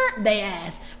they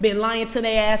ass. Been lying to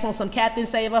their ass on some Captain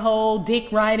Save a Hole,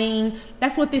 dick riding.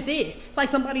 That's what this is. It's like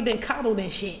somebody been coddled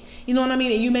and shit. You know what I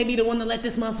mean? And you may be the one to let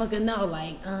this motherfucker know,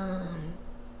 like,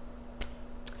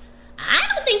 I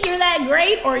don't think you're that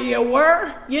great, or you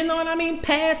were, you know what I mean?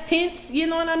 Past tense, you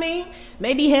know what I mean?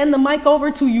 Maybe hand the mic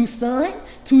over to you, son,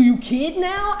 to you, kid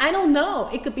now. I don't know.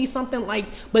 It could be something like,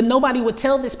 but nobody would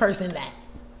tell this person that.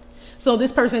 So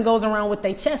this person goes around with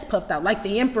their chest puffed out, like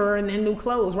the emperor in their new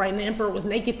clothes, right? And the emperor was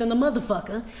naked than the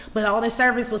motherfucker, but all their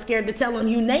servants were scared to tell him,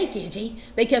 you naked, G.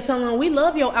 They kept telling him, we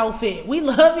love your outfit. We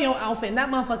love your outfit. And that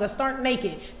motherfucker stark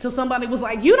naked till somebody was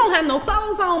like, you don't have no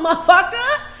clothes on,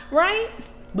 motherfucker, right?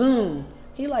 Boom.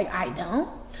 He like, I don't.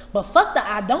 But fuck the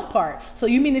I don't part. So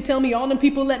you mean to tell me all them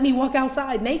people let me walk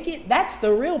outside naked? That's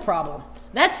the real problem.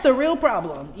 That's the real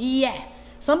problem. Yeah.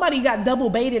 Somebody got double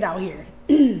baited out here.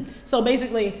 So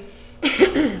basically,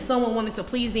 someone wanted to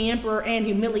please the emperor and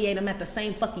humiliate him at the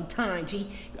same fucking time, G.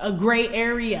 A gray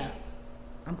area.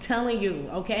 I'm telling you,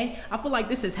 okay? I feel like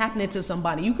this is happening to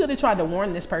somebody. You could have tried to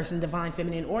warn this person, Divine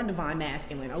Feminine or Divine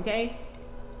Masculine, okay?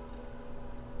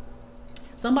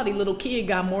 Somebody little kid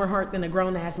got more heart than a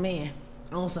grown-ass man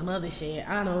on some other shit.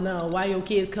 I don't know. Why your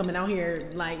kids coming out here,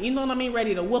 like, you know what I mean,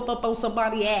 ready to whoop up on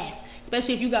somebody's ass.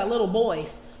 Especially if you got little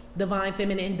boys. Divine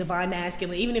Feminine, Divine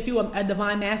Masculine. Even if you a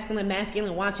Divine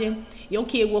Masculine watching, your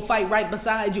kid will fight right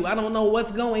beside you. I don't know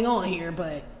what's going on here,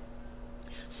 but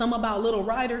some about little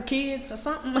rider kids or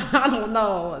something. I don't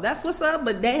know. That's what's up,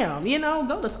 but damn, you know,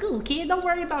 go to school, kid. Don't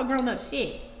worry about grown-up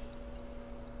shit.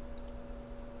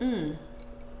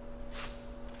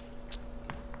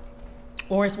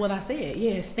 Or it's what I said.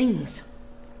 Yeah, it stings.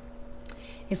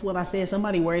 It's what I said.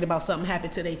 Somebody worried about something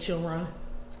happened to their children.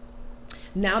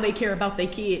 Now they care about their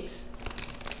kids.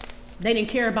 They didn't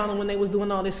care about them when they was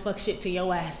doing all this fuck shit to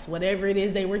your ass. Whatever it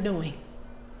is they were doing.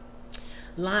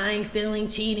 Lying, stealing,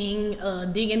 cheating,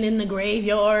 digging in the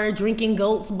graveyard, drinking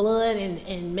goat's blood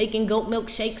and making goat milk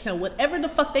shakes and whatever the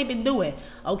fuck they been doing.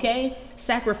 Okay?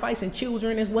 Sacrificing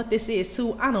children is what this is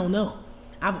too. I don't know.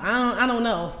 I don't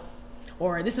know.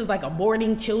 Or this is like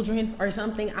aborting children or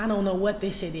something. I don't know what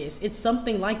this shit is. It's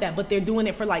something like that, but they're doing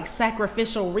it for like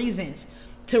sacrificial reasons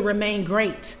to remain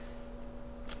great.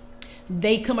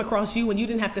 They come across you and you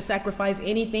didn't have to sacrifice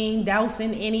anything,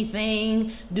 dousing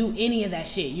anything, do any of that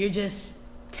shit. You're just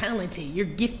talented, you're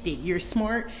gifted, you're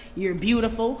smart, you're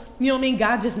beautiful. You know what I mean?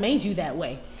 God just made you that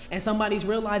way. And somebody's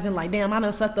realizing like, damn, I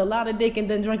done sucked a lot of dick and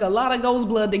done drank a lot of ghost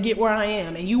blood to get where I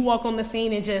am. And you walk on the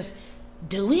scene and just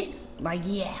do it? Like,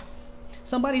 yeah.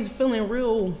 Somebody's feeling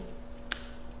real,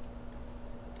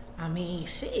 I mean,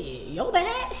 shit, yo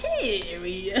bad shit.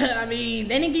 I mean,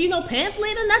 they didn't give you no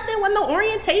pamphlet or nothing with no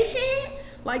orientation.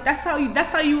 Like, that's how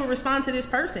you would respond to this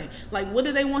person. Like, what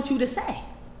do they want you to say?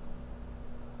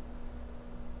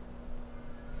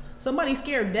 Somebody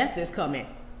scared death is coming.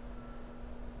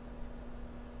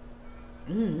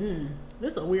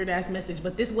 This is a weird ass message,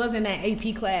 but this wasn't that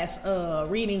AP class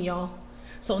reading, y'all.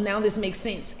 So now this makes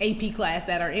sense. AP class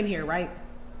that are in here, right?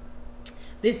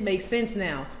 This makes sense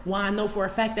now. Why I know for a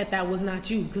fact that that was not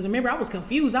you. Because remember, I was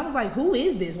confused. I was like, who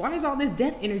is this? Why is all this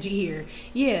death energy here?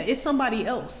 Yeah, it's somebody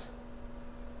else.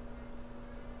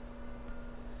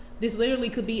 This literally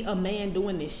could be a man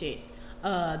doing this shit.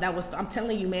 I'm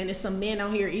telling you, man, there's some men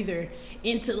out here either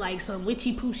into like some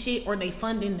witchy poo shit or they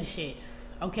funding the shit.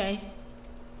 Okay?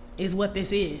 Is what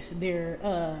this is. They're,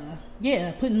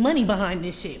 putting money behind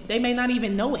this shit. They may not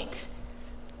even know it.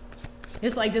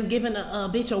 It's like just giving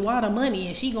a bitch a wad of money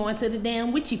and she going to the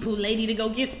damn witchy poo lady to go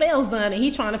get spells done and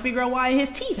he trying to figure out why his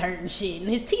teeth hurt and shit and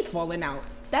his teeth falling out.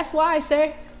 That's why,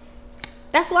 sir.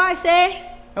 That's why, sir.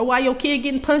 Or why your kid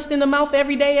getting punched in the mouth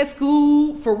every day at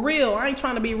school. For real. I ain't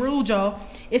trying to be rude, y'all.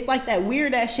 It's like that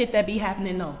weird ass shit that be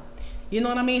happening though. You know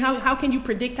what I mean? How can you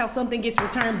predict how something gets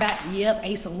returned back? Yep,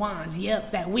 Ace of Wands.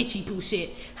 Yep, that witchy poo shit.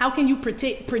 How can you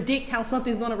predict how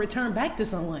something's going to return back to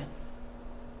someone?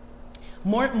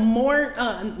 More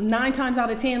 9 times out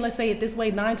of 10, let's say it this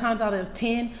way, 9 times out of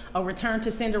 10, a return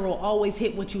to sender will always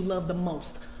hit what you love the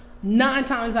most. 9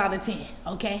 times out of 10,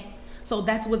 okay? So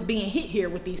that's what's being hit here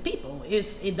with these people.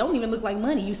 It don't even look like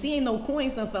money. You see, ain't no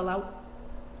coins that fell out.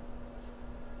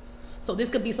 So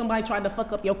this could be somebody trying to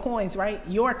fuck up your coins, right?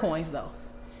 Your coins, though.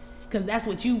 Because that's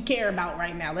what you care about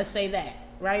right now. Let's say that,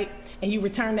 right? And you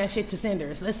return that shit to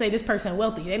senders. Let's say this person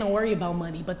wealthy. They don't worry about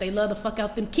money, but they love to fuck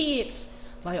out them kids.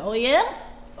 Like, oh yeah?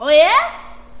 Oh yeah?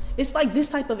 It's like this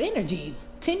type of energy.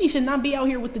 Timmy should not be out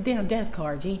here with the damn death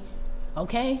card, G.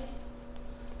 Okay?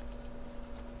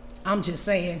 I'm just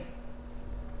saying.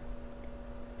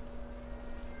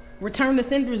 Return to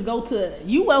senders go to,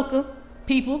 you welcome,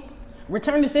 people.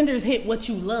 Return to senders hit what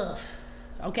you love,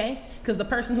 okay? Because the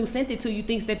person who sent it to you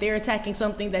thinks that they're attacking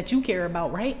something that you care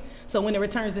about, right? So when it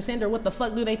returns to sender, what the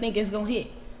fuck do they think it's gonna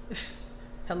hit?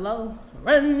 Hello?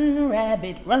 Run,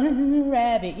 rabbit, run,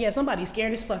 rabbit. Yeah, somebody's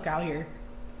scared as fuck out here.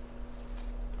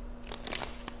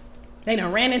 They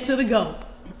done ran into the goat.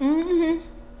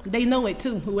 They know it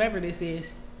too, whoever this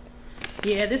is.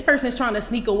 Yeah, this person's trying to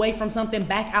sneak away from something,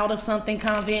 back out of something,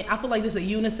 Convent. I feel like this is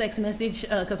a unisex message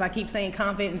because I keep saying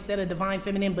Convent instead of Divine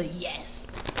Feminine, but yes.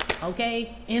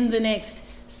 Okay? In the next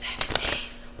 7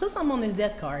 days. Put something on this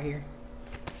death card here.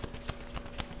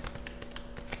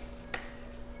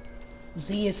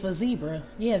 Z is for zebra.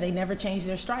 Yeah, they never change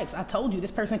their stripes. I told you,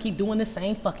 this person keep doing the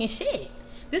same fucking shit.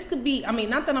 This could be, I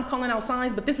mean, not that I'm calling out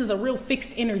signs, but this is a real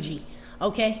fixed energy,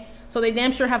 okay? So they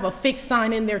damn sure have a fixed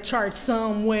sign in their chart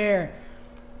somewhere,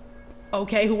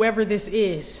 okay, whoever this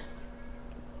is.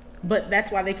 But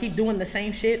that's why they keep doing the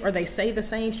same shit, or they say the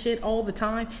same shit all the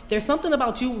time. There's something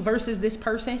about you versus this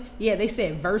person. Yeah, they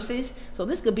said versus. So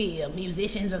this could be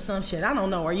musicians or some shit. I don't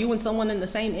know. Are you and someone in the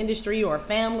same industry or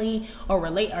family or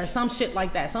relate or some shit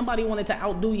like that? Somebody wanted to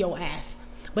outdo your ass,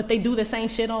 but they do the same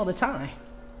shit all the time.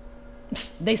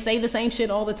 They say the same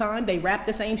shit all the time. They rap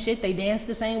the same shit. They dance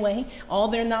the same way. All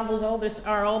their novels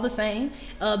are all the same.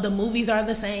 The movies are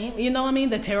the same. You know what I mean?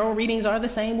 The tarot readings are the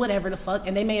same. Whatever the fuck.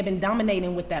 And they may have been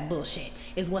dominating with that bullshit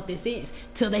is what this is.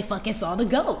 Till they fucking saw the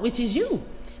goat, which is you.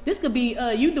 This could be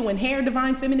you doing hair,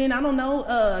 Divine Feminine. I don't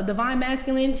know. Divine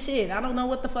Masculine. Shit. I don't know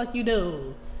what the fuck you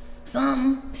do.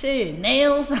 Some shit.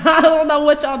 Nails. I don't know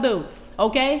what y'all do.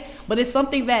 Okay, but it's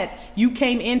something that you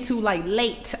came into like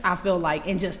late, I feel like,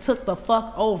 and just took the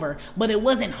fuck over. But it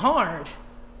wasn't hard.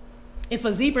 If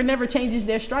a zebra never changes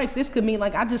their stripes, this could mean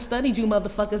like I just studied you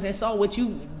motherfuckers and saw what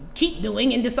you keep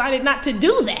doing and decided not to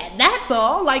do that. That's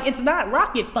all. Like, it's not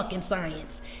rocket fucking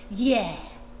science. Yeah.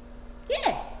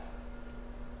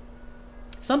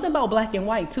 Something about black and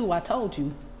white too, I told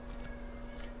you.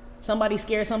 Somebody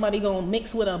scared somebody gonna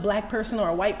mix with a black person or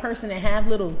a white person and have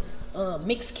little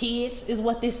mixed kids is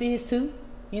what this is too.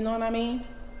 You know what I mean?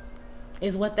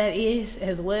 Is what that is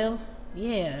as well.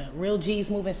 Yeah, real G's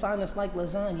moving silence like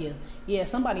lasagna. Yeah,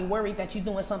 somebody worried that you're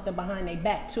doing something behind their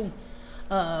back too.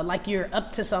 Like you're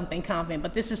up to something, Convent.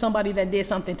 But this is somebody that did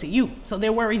something to you. So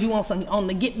they're worried you on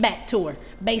the get back tour,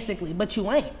 basically. But you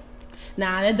ain't.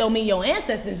 Now, that don't mean your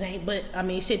ancestors ain't. But, I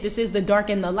mean, shit, this is the dark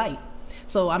and the light.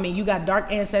 So, I mean, you got dark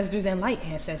ancestors and light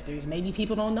ancestors. Maybe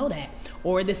people don't know that.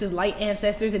 Or this is light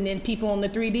ancestors and then people on the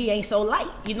 3D ain't so light.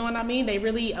 You know what I mean? They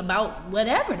really about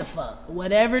whatever the fuck.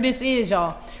 Whatever this is,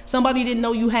 y'all. Somebody didn't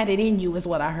know you had it in you is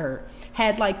what I heard.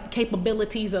 Had, like,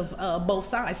 capabilities of both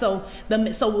sides. So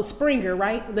with Springer,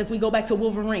 right? If we go back to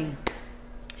Wolverine.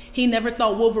 He never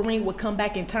thought Wolverine would come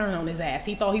back and turn on his ass.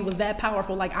 He thought he was that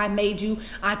powerful. Like, I made you.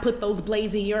 I put those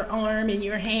blades in your arm and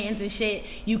your hands and shit.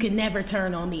 You can never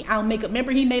turn on me. I'll make it.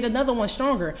 Remember, he made another one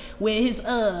stronger where his, it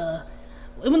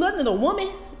wasn't a woman.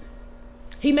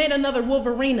 He made another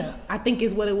Wolverina, I think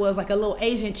is what it was, like a little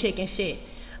Asian chick and shit,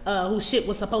 whose shit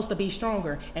was supposed to be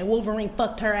stronger. And Wolverine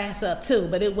fucked her ass up too,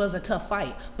 but it was a tough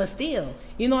fight. But still,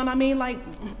 you know what I mean? Like,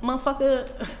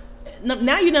 motherfucker,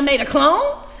 now you done made a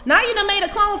clone? Now you done made a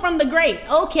clone from the great.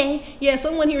 Okay, yeah,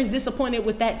 someone here is disappointed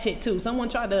with that shit too. Someone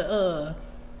tried to,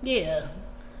 yeah,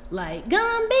 like,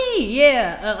 Gumby,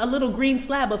 yeah, a little green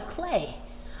slab of clay.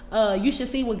 You should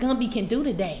see what Gumby can do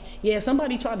today. Yeah,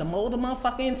 somebody tried to mold a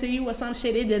motherfucker into you or some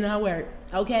shit. It did not work,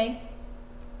 okay?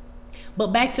 But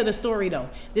back to the story though.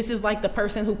 This is like the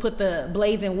person who put the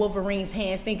blades in Wolverine's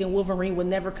hands thinking Wolverine would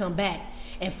never come back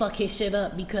and fuck his shit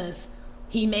up because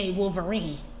he made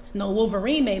Wolverine. No,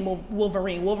 Wolverine made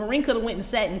Wolverine. Wolverine could have went and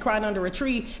sat and cried under a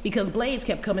tree because blades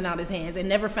kept coming out his hands and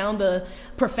never found the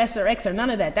Professor X or none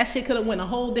of that. That shit could have went a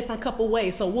whole different couple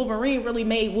ways. So Wolverine really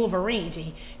made Wolverine,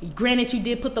 G. Granted, you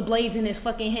did put the blades in his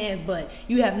fucking hands, but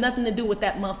you have nothing to do with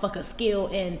that motherfucker's skill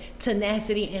and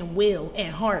tenacity and will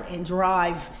and heart and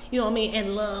drive, you know what I mean,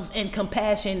 and love and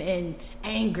compassion and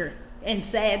anger and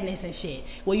sadness and shit.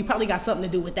 Well, you probably got something to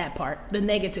do with that part, the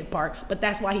negative part, but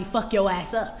that's why he fucked your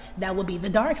ass up. That would be the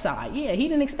dark side. Yeah, he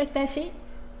didn't expect that shit.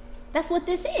 That's what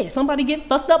this is. Somebody get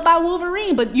fucked up by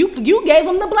Wolverine, but you gave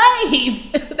him the blades.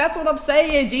 That's what I'm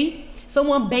saying, G.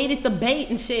 Someone baited the bait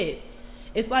and shit.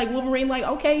 It's like Wolverine like,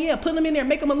 okay, yeah, put him in there,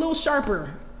 make him a little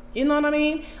sharper. You know what I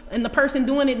mean? And the person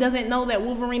doing it doesn't know that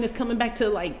Wolverine is coming back to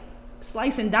like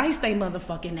slice and dice they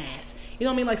motherfucking ass. You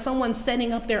know what I mean? Like someone's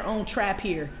setting up their own trap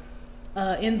here.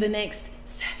 In the next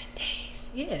 7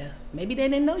 days. Yeah, maybe they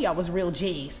didn't know y'all was real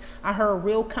G's. I heard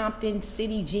real Compton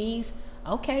City G's.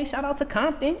 Okay, shout out to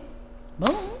Compton.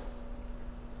 Boom.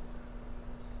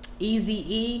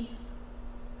 Eazy-E.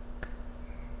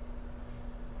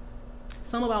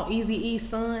 Something about Eazy-E's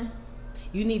son.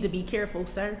 You need to be careful,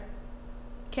 sir.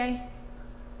 Okay?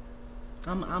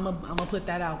 I'm gonna put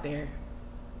that out there.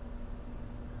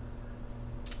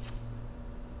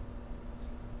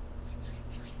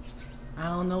 I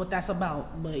don't know what that's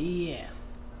about, but yeah.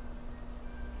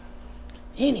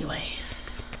 Anyway.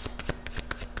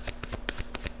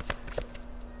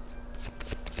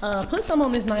 Put some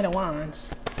on this Knight of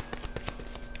Wands.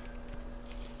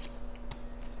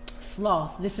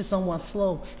 Sloth. This is someone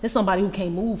slow. This is somebody who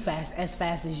can't move fast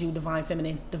as you, divine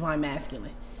feminine, divine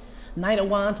masculine. Knight of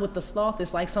Wands with the sloth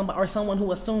is like somebody or someone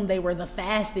who assumed they were the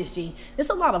fastest, G.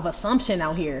 There's a lot of assumption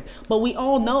out here, but we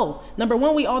all know. Number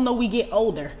one, we all know we get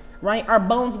older. Right? Our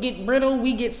bones get brittle,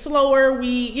 we get slower,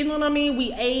 you know what I mean?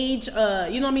 We age, you know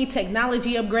what I mean?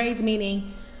 Technology upgrades,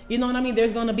 meaning, you know what I mean?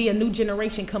 There's going to be a new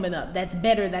generation coming up that's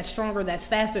better, that's stronger, that's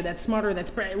faster, that's smarter,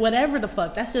 that's whatever the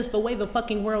fuck. That's just the way the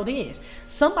fucking world is.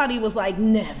 Somebody was like,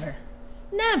 never,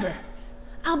 never.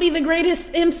 I'll be the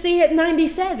greatest MC at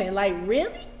 97. Like,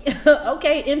 really?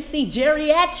 Okay, MC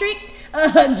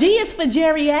geriatric. G is for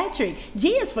geriatric. G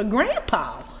is for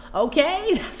grandpa.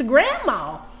 Okay, that's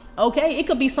grandma. Okay, it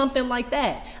could be something like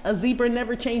that. A zebra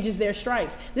never changes their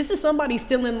stripes. This is somebody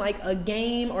still in like a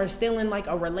game or still in like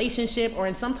a relationship or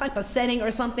in some type of setting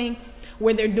or something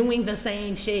where they're doing the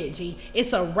same shit, G.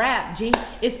 It's a wrap, G.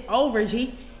 It's over,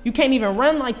 G. You can't even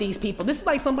run like these people. This is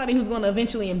like somebody who's going to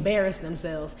eventually embarrass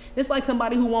themselves. This is like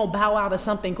somebody who won't bow out of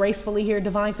something gracefully here,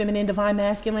 divine feminine, divine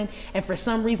masculine. And for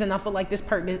some reason, I feel like this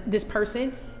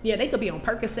person, yeah, they could be on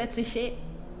Percocets and shit.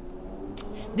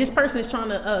 This person is trying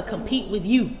to compete with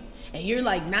you. And you're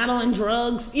like not on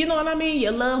drugs. You know what I mean?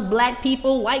 You love black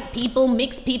people, white people,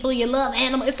 mixed people. You love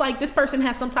animals. It's like this person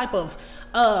has some type of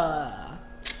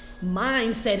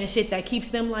mindset and shit that keeps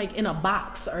them like in a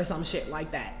box or some shit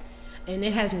like that. And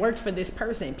it has worked for this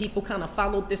person. People kind of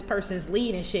followed this person's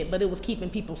lead and shit, but it was keeping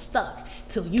people stuck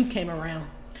till you came around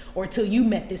or till you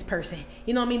met this person.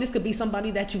 You know what I mean? This could be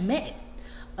somebody that you met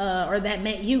or that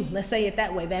met you. Let's say it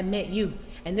that way, that met you.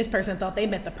 And this person thought they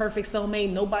met the perfect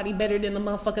soulmate. Nobody better than the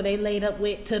motherfucker they laid up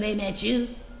with till they met you.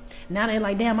 Now they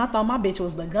like, damn, I thought my bitch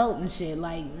was the GOAT and shit.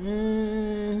 Like,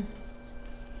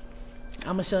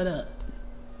 I'ma shut up.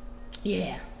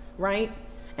 Yeah, right?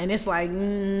 And it's like,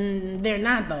 they're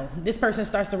not though. This person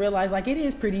starts to realize like it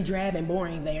is pretty drab and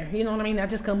boring there. You know what I mean? I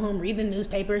just come home, read the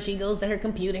newspaper. She goes to her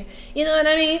computer. You know what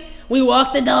I mean? We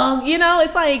walk the dog. You know,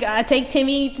 it's like I take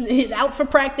Timmy out for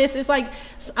practice. It's like,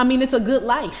 I mean, it's a good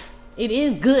life. It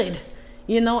is good.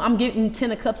 You know, I'm getting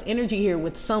 10 of Cups energy here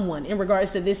with someone in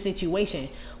regards to this situation.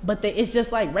 But it's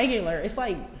just like regular. It's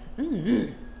like,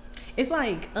 it's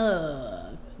like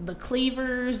the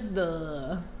Cleavers,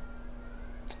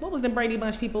 what was the Brady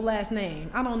Bunch people last name?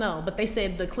 I don't know. But they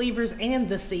said the Cleavers and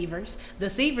the Seavers. The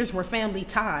Seavers were family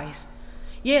ties.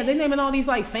 Yeah, they naming all these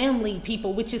like family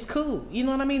people, which is cool. You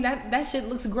know what I mean? That shit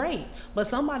looks great. But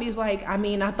somebody's like, I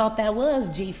mean, I thought that was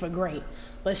G for great.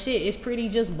 But shit, it's pretty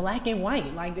just black and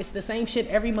white. Like, it's the same shit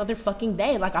every motherfucking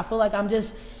day. Like, I feel like I'm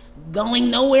just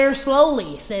going nowhere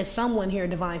slowly, says someone here,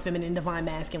 divine feminine, divine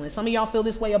masculine. Some of y'all feel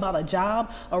this way about a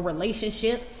job, a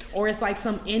relationship, or it's like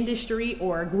some industry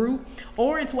or a group,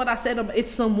 or it's what I said,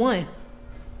 it's someone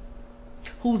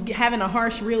who's having a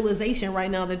harsh realization right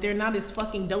now that they're not as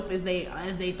fucking dope as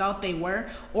they thought they were,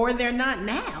 or they're not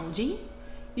now, G.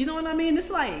 You know what I mean? It's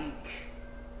like,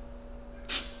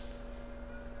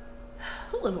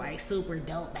 who was like super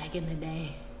dope back in the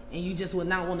day, and you just would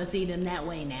not want to see them that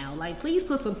way now? Like, please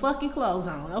put some fucking clothes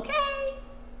on, okay?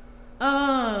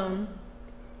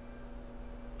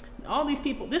 All these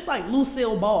people, this like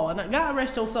Lucille Ball, God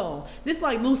rest your soul. This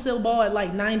like Lucille Ball at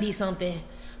like 90 something,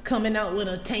 coming out with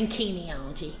a tankini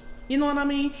on, G. You know what I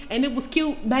mean? And it was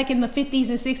cute back in the 50s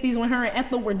and 60s when her and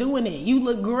Ethel were doing it. You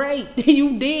look great.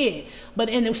 You did.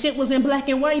 And the shit was in black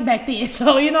and white back then.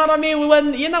 So, you know what I mean? We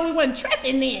wasn't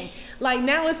tripping then. Like,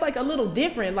 now it's like a little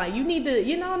different. Like, you need to,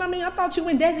 you know what I mean? I thought you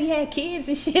and Desi had kids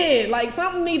and shit. Like,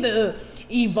 something need to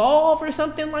evolve or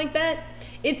something like that.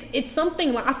 It's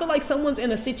something like, I feel like someone's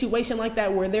in a situation like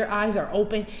that where their eyes are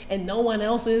open and no one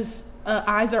else's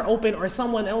eyes are open, or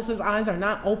someone else's eyes are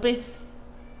not open.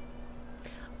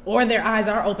 Or their eyes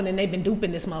are open and they've been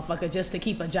duping this motherfucker just to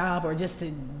keep a job, or just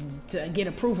to get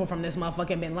approval from this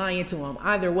motherfucker and been lying to him.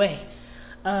 Either way,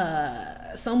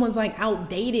 someone's like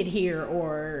outdated here,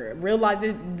 or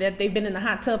realizes that they've been in a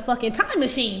hot tub fucking time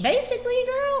machine, basically,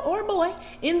 girl or boy,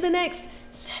 in the next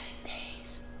 7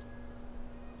 days.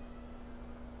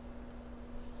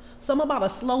 Something about a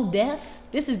slow death.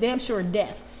 This is damn sure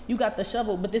death. You got the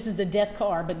shovel, but this is the death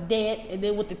card, but dead, and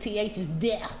then with the TH is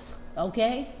death,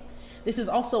 okay? This is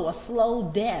also a slow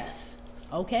death,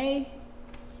 okay?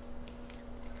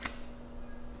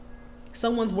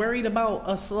 Someone's worried about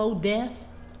a slow death.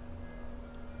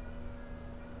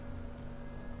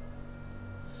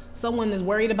 Someone is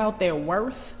worried about their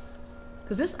worth.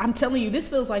 Because this, I'm telling you, this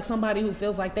feels like somebody who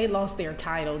feels like they lost their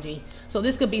title, G. So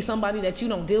this could be somebody that you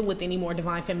don't deal with anymore,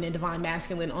 divine feminine, divine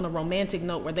masculine, on a romantic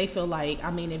note, where they feel like,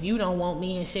 I mean, if you don't want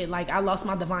me and shit, like, I lost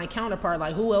my divine counterpart.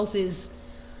 Like, who else is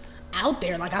out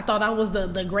there? Like, I thought I was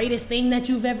the greatest thing that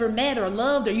you've ever met or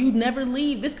loved, or you'd never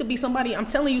leave. This could be somebody, I'm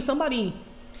telling you, somebody,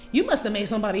 you must have made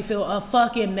somebody feel a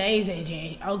fucking amazing,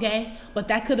 G, okay? But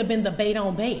that could have been the bait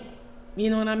on bait. You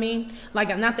know what I mean?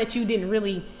 Like, not that you didn't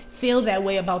really feel that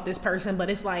way about this person, but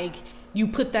it's like you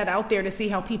put that out there to see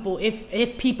how people,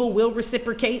 if people will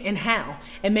reciprocate, and how.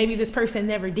 And maybe this person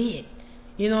never did.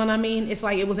 You know what I mean? It's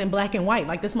like it was in black and white.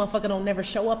 Like, this motherfucker don't never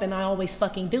show up and I always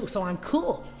fucking do. So I'm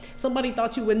cool. Somebody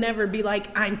thought you would never be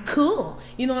like, I'm cool.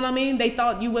 You know what I mean? They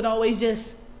thought you would always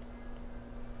just,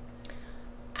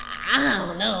 I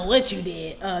don't know what you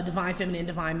did, divine feminine,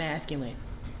 divine masculine.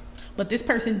 But this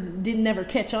person didn't never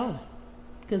catch on.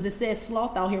 Because it says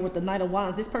sloth out here with the Knight of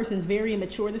Wands. This person's very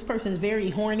immature. This person's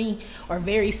very horny or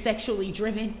very sexually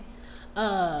driven.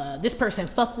 This person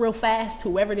fuck real fast,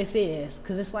 whoever this is.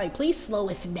 Because it's like, please slow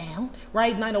it down,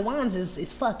 right? Knight of Wands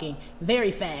is fucking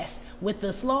very fast. With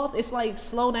the sloth, it's like,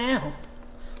 slow down.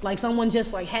 Like, someone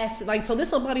just like has to, like, so this is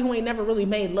somebody who ain't never really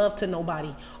made love to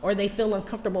nobody, or they feel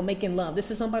uncomfortable making love. This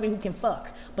is somebody who can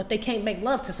fuck, but they can't make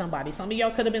love to somebody. Some of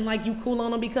y'all could have been like, you cool on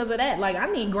them because of that. Like,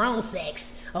 I need grown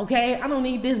sex, okay? I don't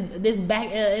need this back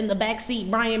in the back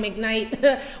seat, Brian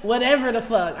McKnight, whatever the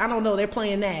fuck. I don't know. They're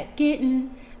playing that,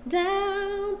 getting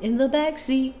down in the back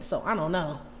seat. So I don't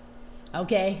know,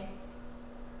 okay?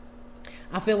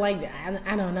 I feel like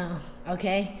I don't know,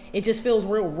 okay? It just feels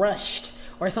real rushed.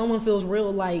 Or someone feels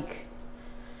real like,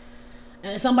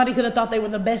 somebody could have thought they were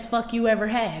the best fuck you ever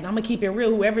had. I'm gonna keep it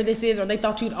real, whoever this is, or they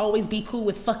thought you'd always be cool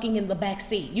with fucking in the back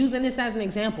seat. Using this as an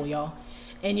example, y'all.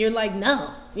 And you're like, no,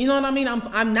 you know what I mean?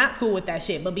 I'm not cool with that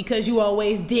shit. But because you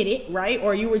always did it, right?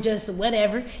 Or you were just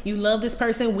whatever, you love this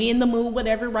person, we in the mood,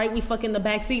 whatever, right? We fuck in the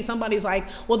back seat. Somebody's like,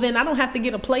 well, then I don't have to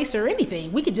get a place or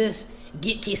anything. We could just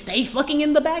stay fucking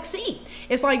in the back seat.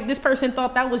 It's like this person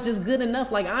thought that was just good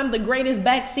enough. Like, I'm the greatest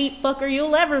backseat fucker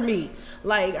you'll ever meet.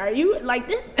 Like, are you like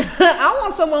this? I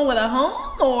want someone with a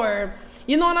home, or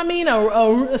you know what I mean,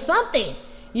 or something.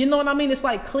 You know what I mean? It's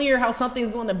like clear how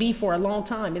something's going to be for a long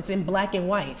time. It's in black and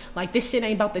white. Like, this shit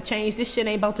ain't about to change. This shit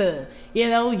ain't about to, you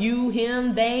know, you,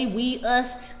 him, they, we,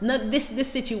 us. This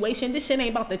situation, this shit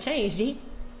ain't about to change, G.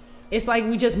 It's like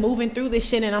we just moving through this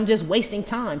shit and I'm just wasting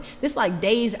time. This like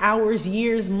days, hours,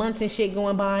 years, months and shit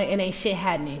going by and ain't shit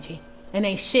happening, G. And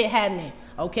ain't shit happening,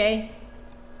 okay?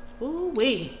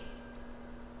 Ooh-wee.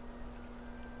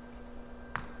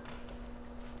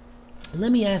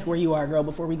 Let me ask where you are, girl,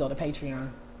 before we go to Patreon.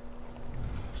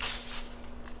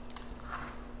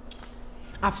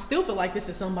 I still feel like this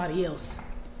is somebody else.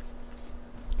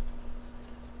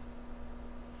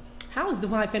 How is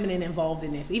Divine Feminine involved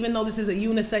in this? Even though this is a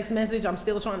unisex message, I'm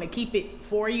still trying to keep it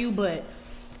for you, but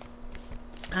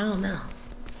I don't know.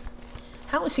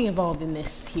 How is she involved in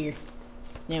this here?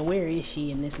 And where is she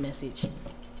in this message?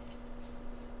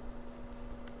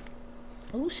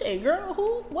 Oh shit, girl,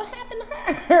 who? What happened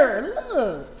to her?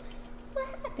 Look. What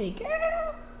happened,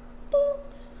 girl? Boop.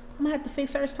 I'm gonna have to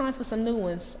fix her. It's time for some new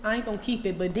ones. I ain't gonna keep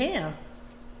it, but damn.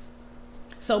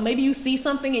 So maybe you see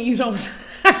something and you don't.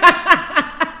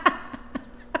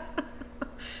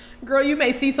 Girl, you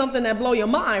may see something that blow your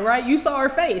mind, right? You saw her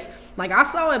face. Like, I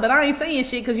saw it, but I ain't saying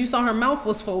shit because you saw her mouth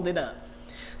was folded up.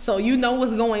 So you know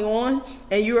what's going on,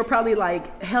 and you are probably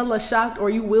like hella shocked, or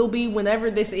you will be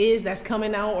whenever this is that's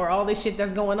coming out, or all this shit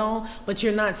that's going on, but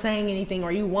you're not saying anything,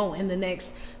 or you won't in the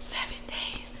next 7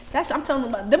 days. That's, I'm telling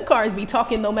them about, them cards be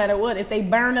talking no matter what. If they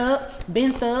burn up,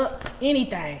 bent up,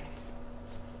 anything.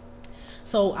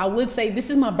 So I would say this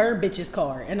is my bird bitches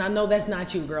card, and I know that's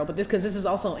not you, girl, but this, because this is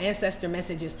also ancestor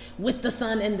messages with the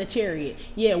sun and the chariot.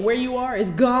 Yeah, where you are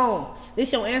is gone.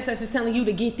 This your ancestors telling you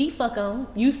to get the fuck on.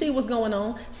 You see what's going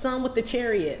on. Sun with the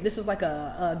chariot. This is like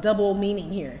a double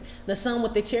meaning here. The sun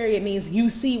with the chariot means you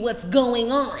see what's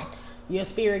going on. Your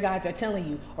spirit guides are telling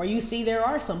you, or you see there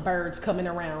are some birds coming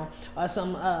around, or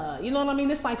some, you know what I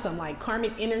mean? It's like some like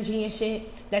karmic energy and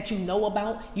shit that you know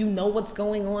about. You know what's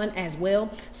going on as well.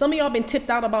 Some of y'all been tipped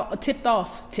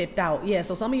out. Yeah,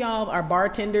 so some of y'all are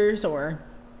bartenders, or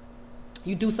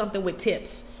you do something with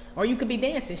tips, or you could be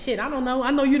dancing. Shit, I don't know.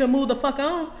 I know you done moved the fuck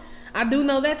on. I do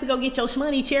know that, to go get your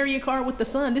shmoney. Chariot card with the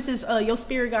sun. This is your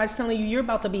spirit guides telling you you're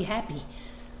about to be happy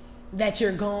that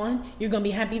you're gone. You're gonna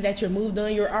be happy that you're moved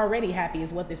on. You're already happy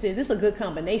is what this is. This is a good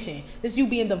combination. This is you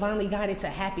being divinely guided to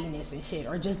happiness and shit,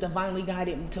 or just divinely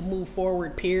guided to move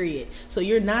forward, period. So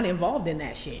you're not involved in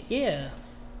that shit. Yeah,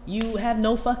 you have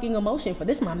no fucking emotion for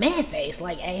this. My man face,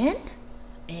 like, and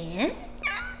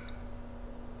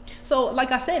so,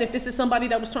 like I said, if this is somebody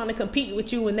that was trying to compete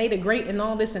with you, and they the great and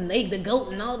all this, and they the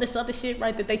GOAT and all this other shit,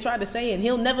 right, that they tried to say, and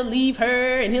he'll never leave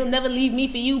her, and he'll never leave me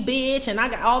for you, bitch, and I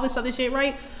got all this other shit,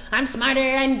 right? I'm smarter,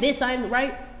 I'm this, I'm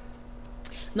right.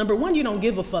 Number one, you don't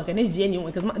give a fuck, and it's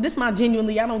genuine, because this is my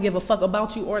genuinely, I don't give a fuck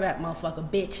about you or that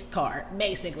motherfucker bitch card,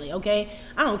 basically, okay?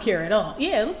 I don't care at all.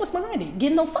 Yeah, look what's behind it.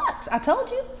 Get no fucks. I told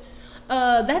you.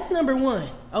 That's number one,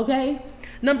 okay?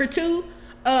 Number two,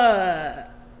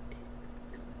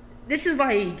 this is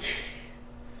like,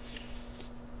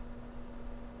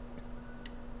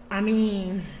 I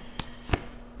mean,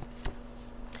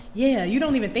 yeah, you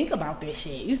don't even think about this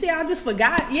shit. You see, I just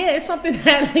forgot. Yeah, it's something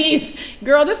that leaves,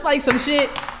 girl, this like some shit.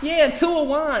 Yeah, 2 of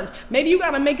Wands. Maybe you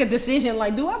got to make a decision.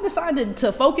 Like, do I decide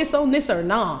to focus on this or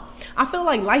not? I feel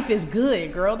like life is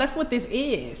good, girl. That's what this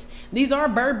is. These are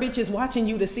bird bitches watching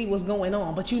you to see what's going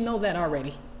on, but you know that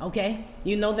already, okay?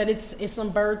 You know that it's some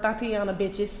bird Tatiana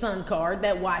bitches, sun card,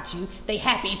 that watch you. They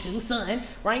happy to, sun,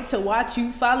 right? To watch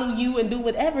you, follow you, and do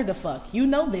whatever the fuck. You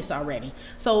know this already.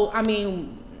 So, I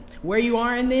mean, where you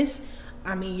are in this,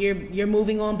 I mean, you're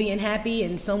moving on being happy,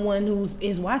 and someone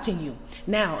is watching you.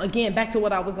 Now, again, back to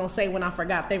what I was going to say when I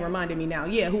forgot. They reminded me now.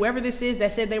 Yeah, whoever this is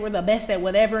that said they were the best at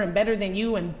whatever, and better than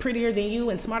you, and prettier than you,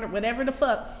 and smarter, whatever the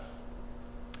fuck,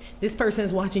 this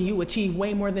person's watching you achieve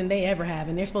way more than they ever have,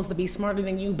 and they're supposed to be smarter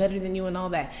than you, better than you, and all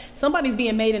that. Somebody's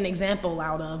being made an example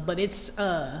out of, but it's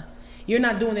you're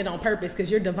not doing it on purpose, because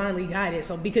you're divinely guided.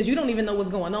 So because you don't even know what's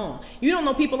going on. You don't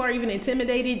know people are even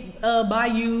intimidated by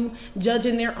you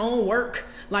judging their own work.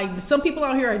 Like, some people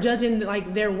out here are judging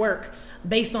like their work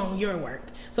based on your work.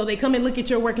 So they come and look at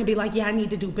your work and be like, yeah, I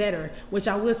need to do better. Which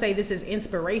I will say, this is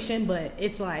inspiration, but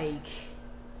it's like,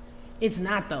 it's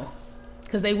not though.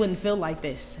 Because they wouldn't feel like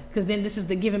this. Because then this is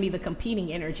giving me the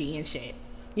competing energy and shit.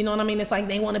 You know what I mean? It's like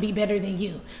they want to be better than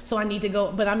you. So I need to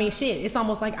go. But I mean, shit, it's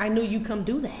almost like I knew you come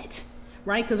do that.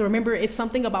 Right? Because remember, it's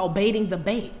something about baiting the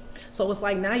bait. So it's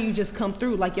like now you just come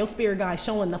through, like your spirit guy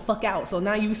showing the fuck out. So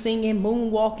now you singing,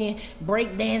 moonwalking,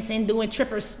 break dancing, doing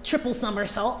triple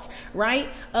somersaults, right?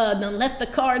 Done left the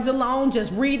cards alone,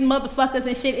 just reading motherfuckers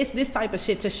and shit. It's this type of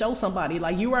shit to show somebody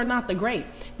like you are not the great.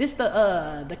 This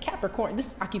the Capricorn.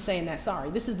 This, I keep saying that. Sorry.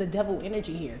 This is the devil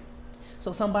energy here.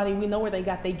 So somebody, we know where they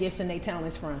got their gifts and their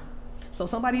talents from. So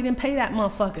somebody didn't pay that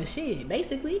motherfucker shit.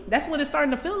 Basically, that's what it's starting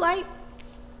to feel like.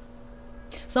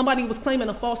 Somebody was claiming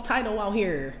a false title out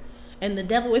here, And the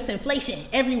devil, it's inflation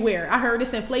everywhere. I heard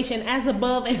it's inflation as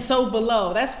above and so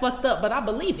below. That's fucked up, but I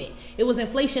believe it. It was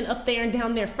inflation up there and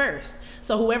down there first.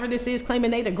 So whoever this is claiming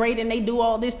they the great and they do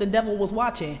all this, the devil was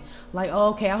watching. Like, oh,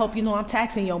 okay, I hope you know I'm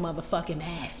taxing your motherfucking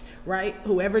ass, right?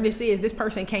 Whoever this is, this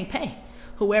person can't pay.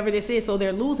 Whoever this is, so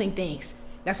they're losing things.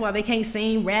 That's why they can't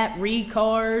sing, rap, read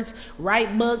cards,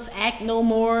 write books, act no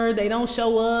more. They don't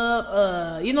show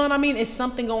up. You know what I mean? It's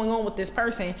something going on with this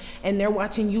person, and they're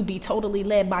watching you be totally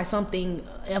led by something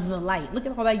of the light. Look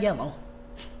at all that yellow.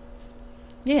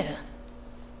 Yeah.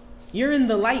 You're in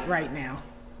the light right now.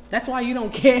 That's why you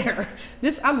don't care.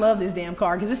 I love this damn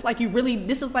card because it's like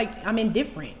this is like I'm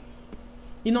indifferent.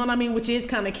 You know what I mean? Which is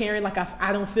kind of caring, like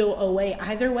I don't feel a way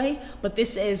either way, but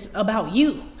this is about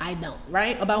you. I don't,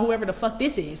 right? About whoever the fuck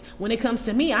this is. When it comes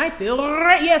to me, I feel,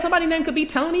 right? Yeah, somebody name could be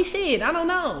Tony, shit. I don't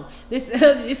know. This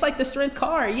it's like the strength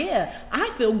card. Yeah, I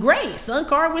feel great. Sun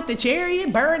card with the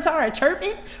chariot. Birds are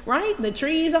chirping, right? The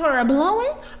trees are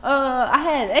blowing. I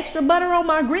had extra butter on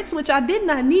my grits, which I did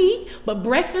not need, but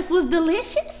breakfast was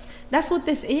delicious. That's what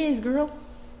this is, girl.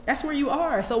 That's where you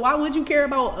are. So why would you care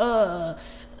about,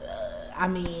 I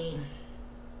mean,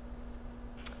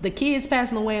 the kids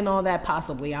passing away and all that,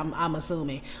 possibly, I'm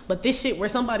assuming. But this shit where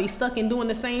somebody's stuck in doing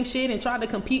the same shit and trying to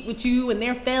compete with you and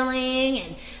they're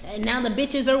failing and now the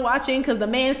bitches are watching because the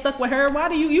man stuck with her. Why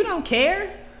do you don't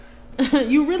care?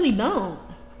 You really don't.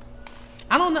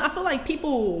 I don't know. I feel like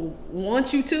people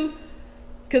want you to,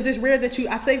 because it's rare that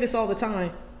I say this all the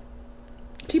time.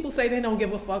 People say they don't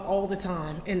give a fuck all the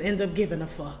time and end up giving a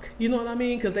fuck. You know what I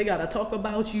mean? Because they got to talk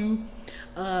about you,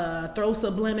 throw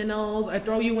subliminals, or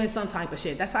throw you in some type of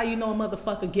shit. That's how you know a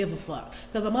motherfucker give a fuck.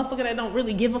 Because a motherfucker that don't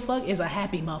really give a fuck is a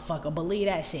happy motherfucker. Believe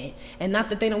that shit. And not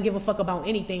that they don't give a fuck about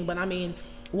anything, but I mean,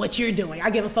 what you're doing. I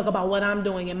give a fuck about what I'm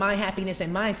doing and my happiness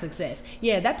and my success.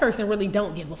 Yeah, that person really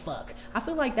don't give a fuck. I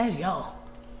feel like that's y'all.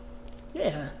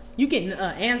 Yeah. You getting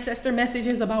ancestor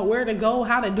messages about where to go,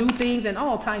 how to do things, and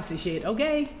all types of shit,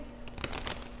 okay?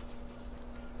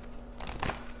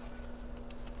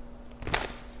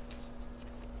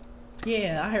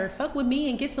 Yeah, I heard fuck with me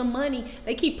and get some money.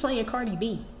 They keep playing Cardi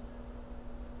B.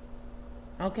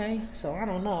 Okay, so I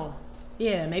don't know.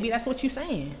 Yeah, maybe that's what you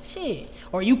saying. Shit.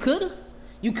 Or you coulda.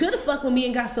 You coulda fucked with me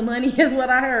and got some money is what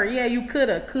I heard. Yeah, you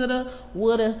coulda,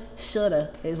 woulda,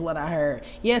 shoulda is what I heard.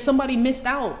 Yeah, somebody missed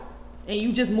out. And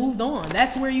you just moved on.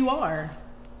 That's where you are.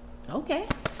 Okay.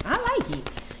 I like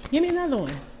it. Give me another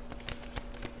one.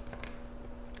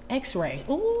 X-ray.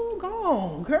 Ooh, go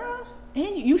on, girl.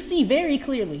 And you see very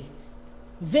clearly.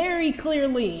 Very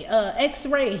clearly.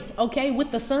 X-ray. Okay, with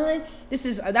the sun.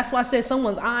 That's why I said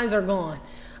someone's eyes are gone.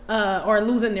 Or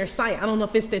losing their sight. I don't know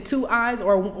if it's their two eyes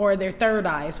or their third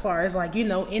eye, as far as like, you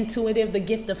know, intuitive, the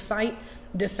gift of sight.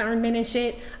 Discernment and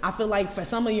shit. I feel like for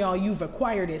some of y'all, you've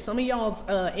acquired it. Some of y'all's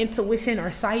intuition or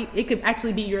sight, it could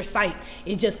actually be your sight.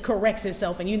 It just corrects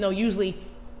itself. And you know, usually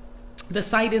the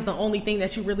sight is the only thing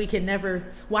that you really can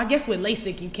never, well, I guess with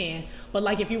LASIK you can, but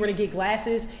like if you were to get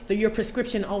glasses, your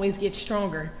prescription always gets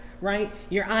stronger, right?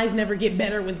 Your eyes never get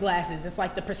better with glasses. It's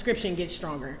like the prescription gets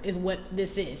stronger is what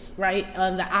this is, right?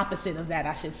 The opposite of that,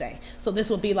 I should say. So this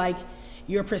would be like,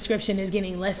 your prescription is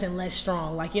getting less and less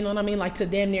strong. Like, you know what I mean? Like to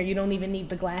damn near, you don't even need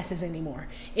the glasses anymore.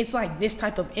 It's like this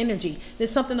type of energy.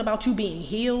 There's something about you being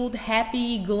healed,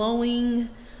 happy, glowing,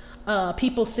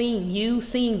 people seeing you,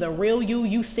 seeing the real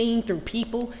you seeing through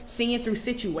people, seeing through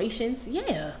situations.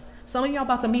 Yeah. Some of y'all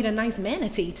about to meet a nice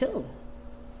manatee too.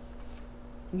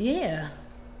 Yeah.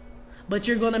 But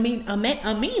you're going to meet a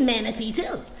mean manatee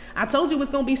too. I told you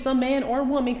it's going to be some man or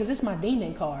woman because it's my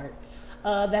demon card.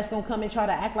 That's gonna come and try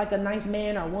to act like a nice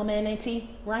man or woman,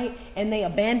 right? And they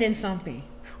abandon something,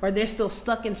 or they're still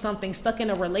stuck in something, stuck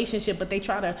in a relationship, but they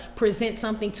try to present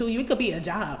something to you. It could be a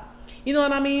job, you know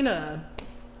what I mean?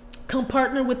 Come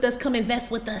partner with us, come invest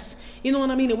with us, you know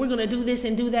what I mean? And we're gonna do this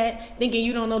and do that, thinking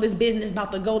you don't know this business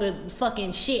about to go to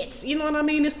fucking shits, you know what I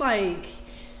mean? It's like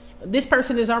this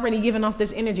person is already giving off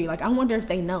this energy. Like, I wonder if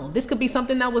they know. This could be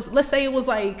something that was, let's say it was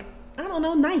like, I don't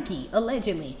know, Nike,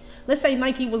 allegedly. Let's say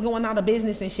Nike was going out of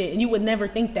business and shit, and you would never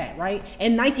think that, right?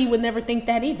 And Nike would never think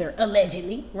that either,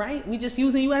 allegedly, right? We just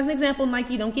using you as an example.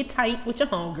 Nike, don't get tight with your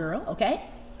homegirl, okay?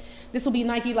 This will be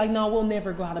Nike like, no, we'll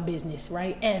never go out of business,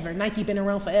 right? Ever. Nike been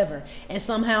around forever. And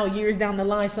somehow years down the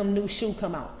line, some new shoe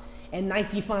come out. And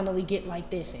Nike finally get like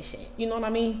this and shit. You know what I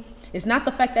mean? It's not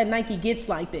the fact that Nike gets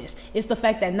like this. It's the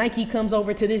fact that Nike comes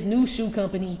over to this new shoe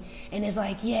company and is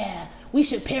like, yeah, we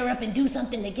should pair up and do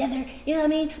something together. You know what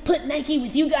I mean? Put Nike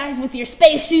with you guys with your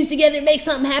space shoes together, make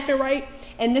something happen, right?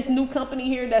 and this new company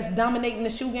here that's dominating the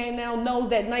shoe game now knows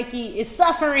that Nike is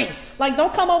suffering. Like,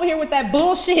 don't come over here with that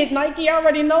bullshit. Nike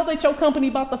already know that your company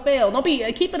about to fail. Don't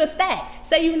be, keep it a stack.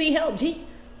 Say you need help, G.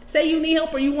 Say you need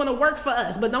help or you want to work for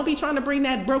us, but don't be trying to bring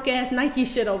that broke ass Nike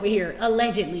shit over here,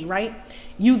 allegedly, right?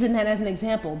 Using that as an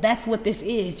example. That's what this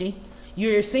is, G.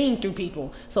 You're seeing through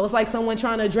people. So it's like someone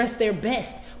trying to dress their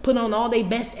best, put on all their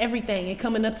best everything, and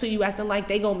coming up to you acting like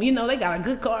they gon', you know, they got a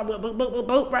good car,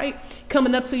 right?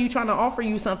 Coming up to you trying to offer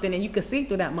you something, and you can see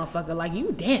through that motherfucker like,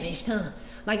 you damaged, huh?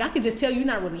 Like, I could just tell you're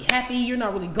not really happy, you're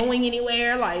not really going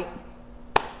anywhere. Like,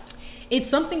 it's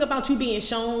something about you being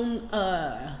shown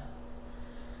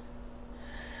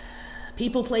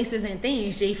people, places, and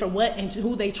things, G, for what and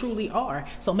who they truly are.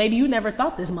 So maybe you never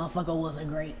thought this motherfucker wasn't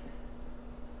great.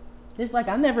 It's like,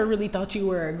 I never really thought you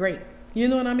were great. You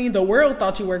know what I mean? The world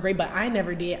thought you were great, but I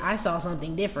never did. I saw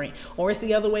something different. Or it's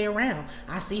the other way around.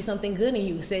 I see something good in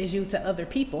you, says you to other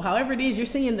people. However it is, you're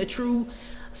seeing the true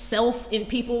self in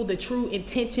people, the true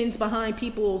intentions behind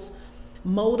people's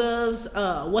motives,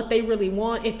 what they really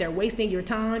want, if they're wasting your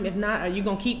time. If not, are you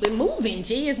going to keep it moving?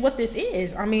 Gee, is what this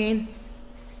is. I mean,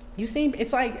 you seem,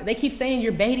 it's like they keep saying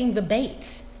you're baiting the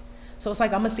bait. So it's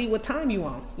like, I'm gonna see what time you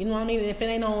on. You know what I mean? And if it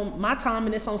ain't on my time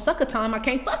and it's on sucker time, I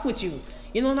can't fuck with you.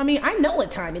 You know what I mean? I know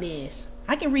what time it is.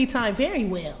 I can read time very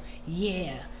well.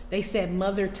 Yeah, they said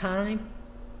mother time.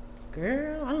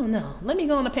 Girl, I don't know. Let me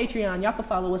go on the Patreon. Y'all can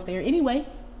follow us there. Anyway,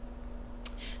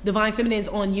 Divine Feminines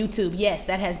on YouTube. Yes,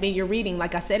 that has been your reading.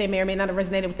 Like I said, it may or may not have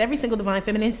resonated with every single Divine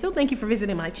Feminine. Still, thank you for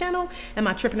visiting my channel and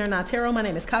my Trippin' or Not Tarot. My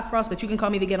name is Cockfrost, but you can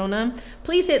call me the Ghetto Nun.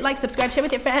 Please hit like, subscribe, share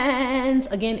with your friends.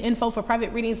 Again, info for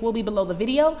private readings will be below the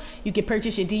video. You can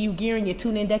purchase your DU gear and your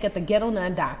Toon In Deck at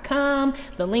theghettonun.com.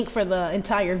 The link for the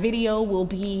entire video will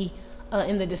be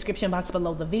in the description box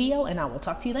below the video, and I will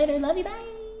talk to you later. Love you,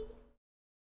 bye.